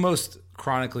mean, the most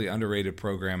chronically underrated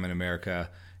program in America.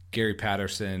 Gary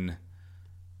Patterson,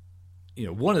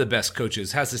 one of the best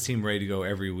coaches, has this team ready to go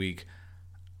every week.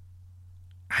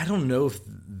 I don't know if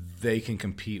they can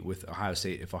compete with Ohio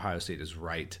State if Ohio State is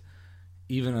right.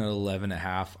 Even at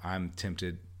 11.5, I'm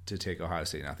tempted to take Ohio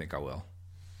State, and I think I will.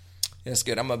 That's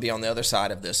good. I'm going to be on the other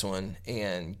side of this one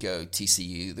and go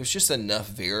TCU. There's just enough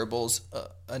variables,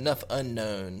 enough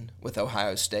unknown with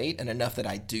Ohio State, and enough that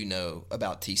I do know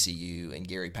about TCU and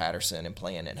Gary Patterson and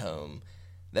playing at home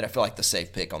that I feel like the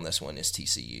safe pick on this one is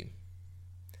TCU.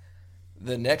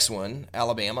 The next one,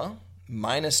 Alabama,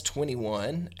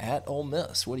 -21 at Ole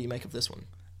Miss. What do you make of this one?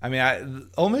 I mean,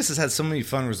 Ole Miss has had so many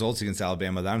fun results against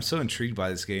Alabama that I'm so intrigued by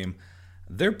this game.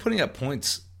 They're putting up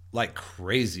points like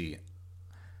crazy.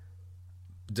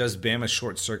 Does Bama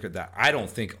short circuit that? I don't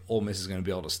think Ole Miss is going to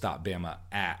be able to stop Bama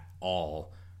at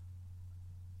all.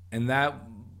 And that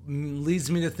leads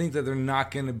me to think that they're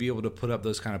not going to be able to put up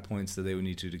those kind of points that they would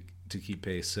need to keep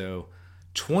pace. So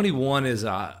 21 is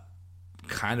a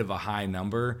kind of a high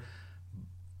number.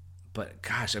 But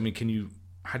gosh, I mean,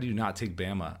 how do you not take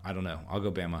Bama? I don't know. I'll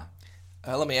go Bama.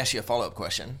 Let me ask you a follow-up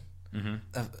question.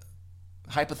 Mm-hmm.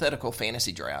 Hypothetical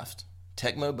fantasy draft.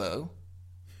 Tecmo Bow.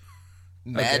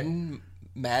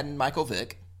 Madden Michael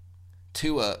Vick.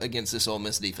 Tua against this Ole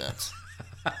Miss defense.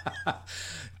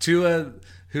 Tua,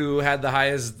 who had the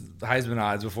highest Heisman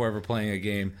odds before ever playing a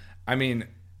game. I mean,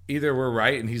 either we're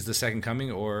right and he's the second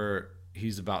coming, or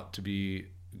he's about to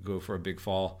go for a big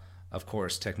fall of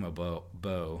course, Tecmo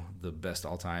Bo, the best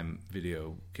all-time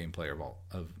video game player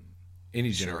of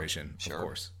any generation, of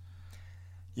course.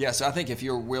 Yeah, so I think if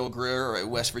you're Will Greer at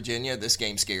West Virginia, this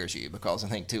game scares you because I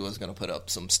think Tua's going to put up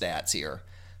some stats here.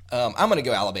 I'm going to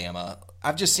go Alabama.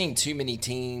 I've just seen too many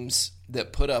teams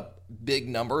that put up big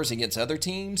numbers against other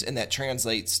teams, and that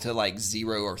translates to like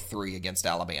 0 or 3 against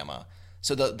Alabama.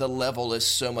 So the level is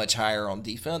so much higher on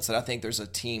defense that I think there's a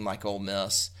team like Ole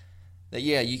Miss that,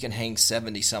 yeah, you can hang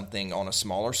 70-something on a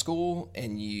smaller school,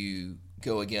 and you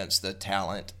go against the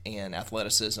talent and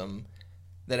athleticism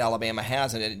that Alabama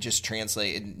has, and it just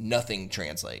nothing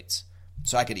translates.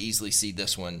 So I could easily see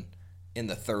this one in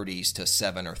the 30s to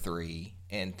 7 or 3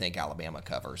 and think Alabama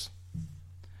covers.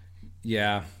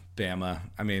 Yeah, Bama.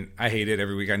 I mean, I hate it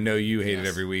every week. I know you hate it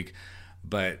every week,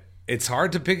 but it's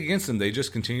hard to pick against them. They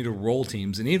just continue to roll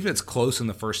teams, and even if it's close in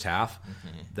the first half,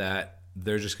 that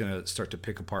they're just going to start to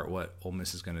pick apart what Ole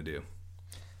Miss is going to do.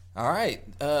 All right.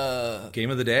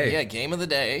 Game of the day. Yeah, game of the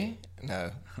day.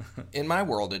 No. In my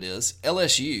world, it is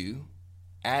LSU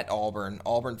at Auburn.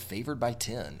 Auburn favored by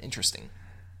 10. Interesting.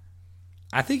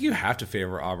 I think you have to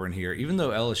favor Auburn here. Even though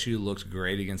LSU looked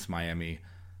great against Miami,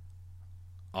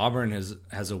 Auburn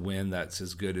has a win that's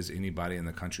as good as anybody in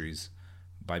the country's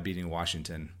by beating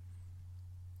Washington.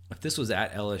 If this was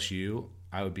at LSU,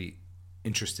 I would be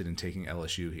interested in taking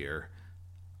LSU here.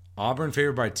 Auburn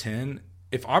favored by 10.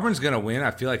 If Auburn's going to win,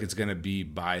 I feel like it's going to be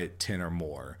by 10 or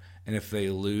more. And if they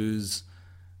lose,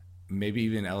 maybe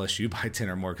even LSU by 10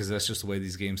 or more, because that's just the way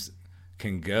these games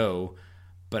can go.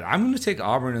 But I'm going to take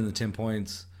Auburn in the 10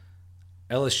 points.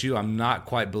 LSU, I'm not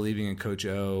quite believing in Coach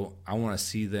O. I want to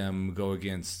see them go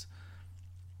against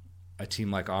a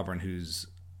team like Auburn who's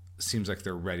seems like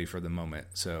they're ready for the moment.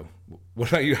 So what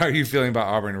about you? How are you feeling about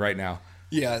Auburn right now?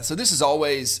 Yeah, so this is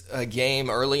always a game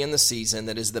early in the season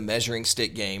that is the measuring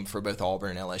stick game for both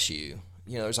Auburn and LSU.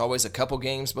 You know, there's always a couple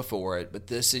games before it, but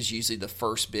this is usually the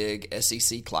first big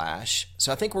SEC clash.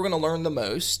 So I think we're going to learn the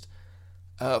most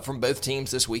from both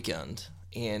teams this weekend,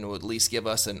 and will at least give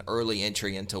us an early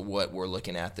entry into what we're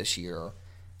looking at this year.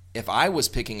 If I was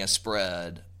picking a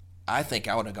spread, I think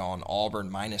I would have gone Auburn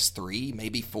 -3,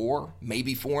 maybe 4,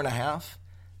 maybe 4.5.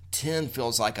 10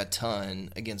 feels like a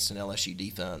ton against an LSU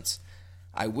defense.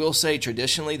 I will say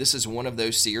traditionally this is one of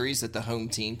those series that the home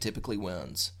team typically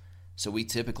wins. So we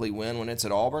typically win when it's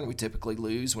at Auburn. We typically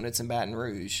lose when it's in Baton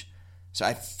Rouge. So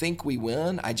I think we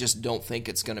win. I just don't think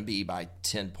it's going to be by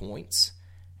 10 points.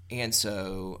 And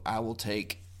so I will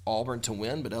take Auburn to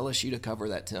win, but LSU to cover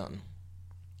that 10.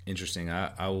 Interesting.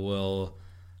 I will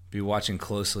be watching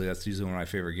closely. That's usually one of my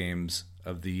favorite games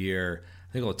of the year.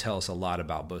 I think it'll tell us a lot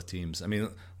about both teams. I mean,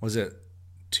 was it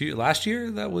last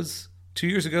year? That was 2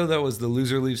 years ago. That was the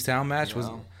loser leaves town match.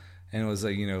 Wow. And it was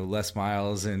like, Les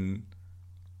Miles and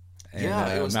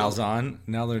it was Malzahn.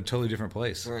 Now they're in a totally different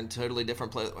place. They're in totally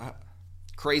different place.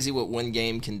 Crazy what one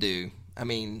game can do. I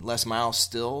mean, Les Miles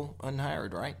still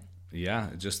unhired, right? Yeah,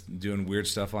 just doing weird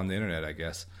stuff on the internet, I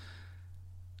guess.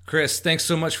 Chris, thanks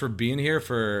so much for being here,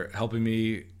 for helping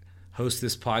me host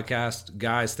this podcast.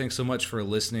 Guys, thanks so much for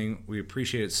listening. We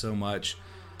appreciate it so much.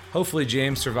 Hopefully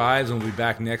James survives and we'll be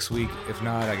back next week. If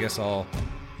not, I guess I'll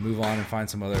move on and find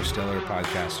some other stellar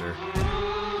podcaster.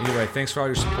 Anyway, thanks for all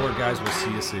your support, guys. We'll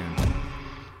see you soon.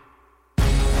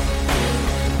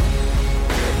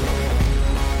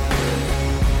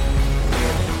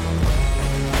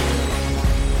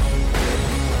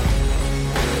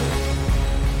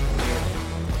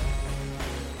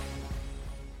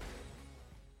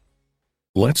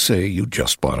 Let's say you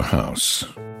just bought a house.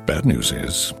 Bad news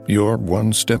is, you're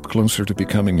one step closer to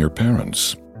becoming your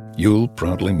parents. You'll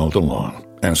proudly mow the lawn,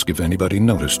 ask if anybody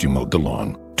noticed you mowed the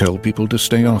lawn, tell people to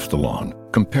stay off the lawn,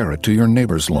 compare it to your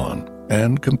neighbor's lawn,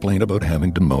 and complain about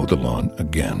having to mow the lawn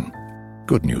again.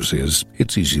 Good news is,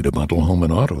 it's easy to bundle home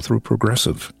and auto through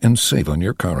Progressive and save on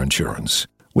your car insurance,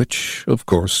 which, of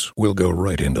course, will go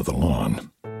right into the lawn.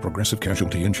 Progressive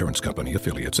Casualty Insurance Company,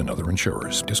 affiliates, and other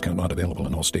insurers. Discount not available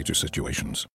in all states or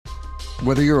situations.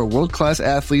 Whether you're a world-class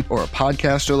athlete or a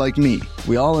podcaster like me,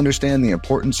 we all understand the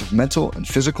importance of mental and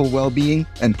physical well-being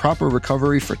and proper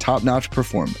recovery for top-notch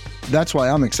performance. That's why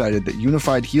I'm excited that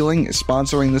Unified Healing is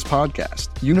sponsoring this podcast.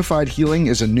 Unified Healing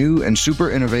is a new and super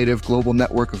innovative global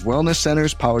network of wellness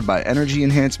centers powered by Energy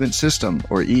Enhancement System,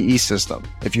 or EE System.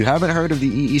 If you haven't heard of the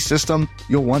EE System,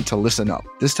 you'll want to listen up.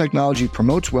 This technology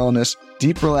promotes wellness,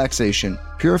 deep relaxation,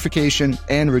 purification,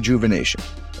 and rejuvenation.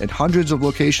 At hundreds of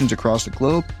locations across the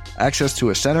globe, access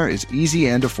to a center is easy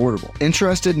and affordable.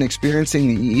 Interested in experiencing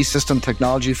the EE System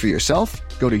technology for yourself?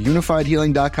 Go to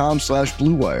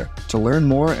unifiedhealing.com/bluewire to learn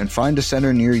more and find a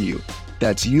center near you.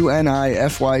 That's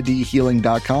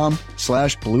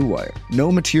unifydhealing.com/Blue Wire.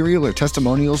 No material or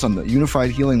testimonials on the Unified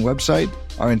Healing website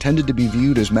are intended to be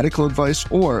viewed as medical advice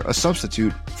or a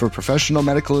substitute for professional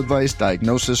medical advice,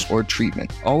 diagnosis, or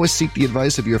treatment. Always seek the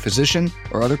advice of your physician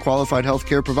or other qualified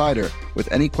healthcare provider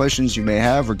with any questions you may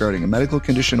have regarding a medical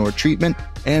condition or treatment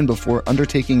and before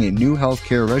undertaking a new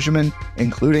healthcare regimen,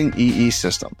 including EE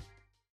system.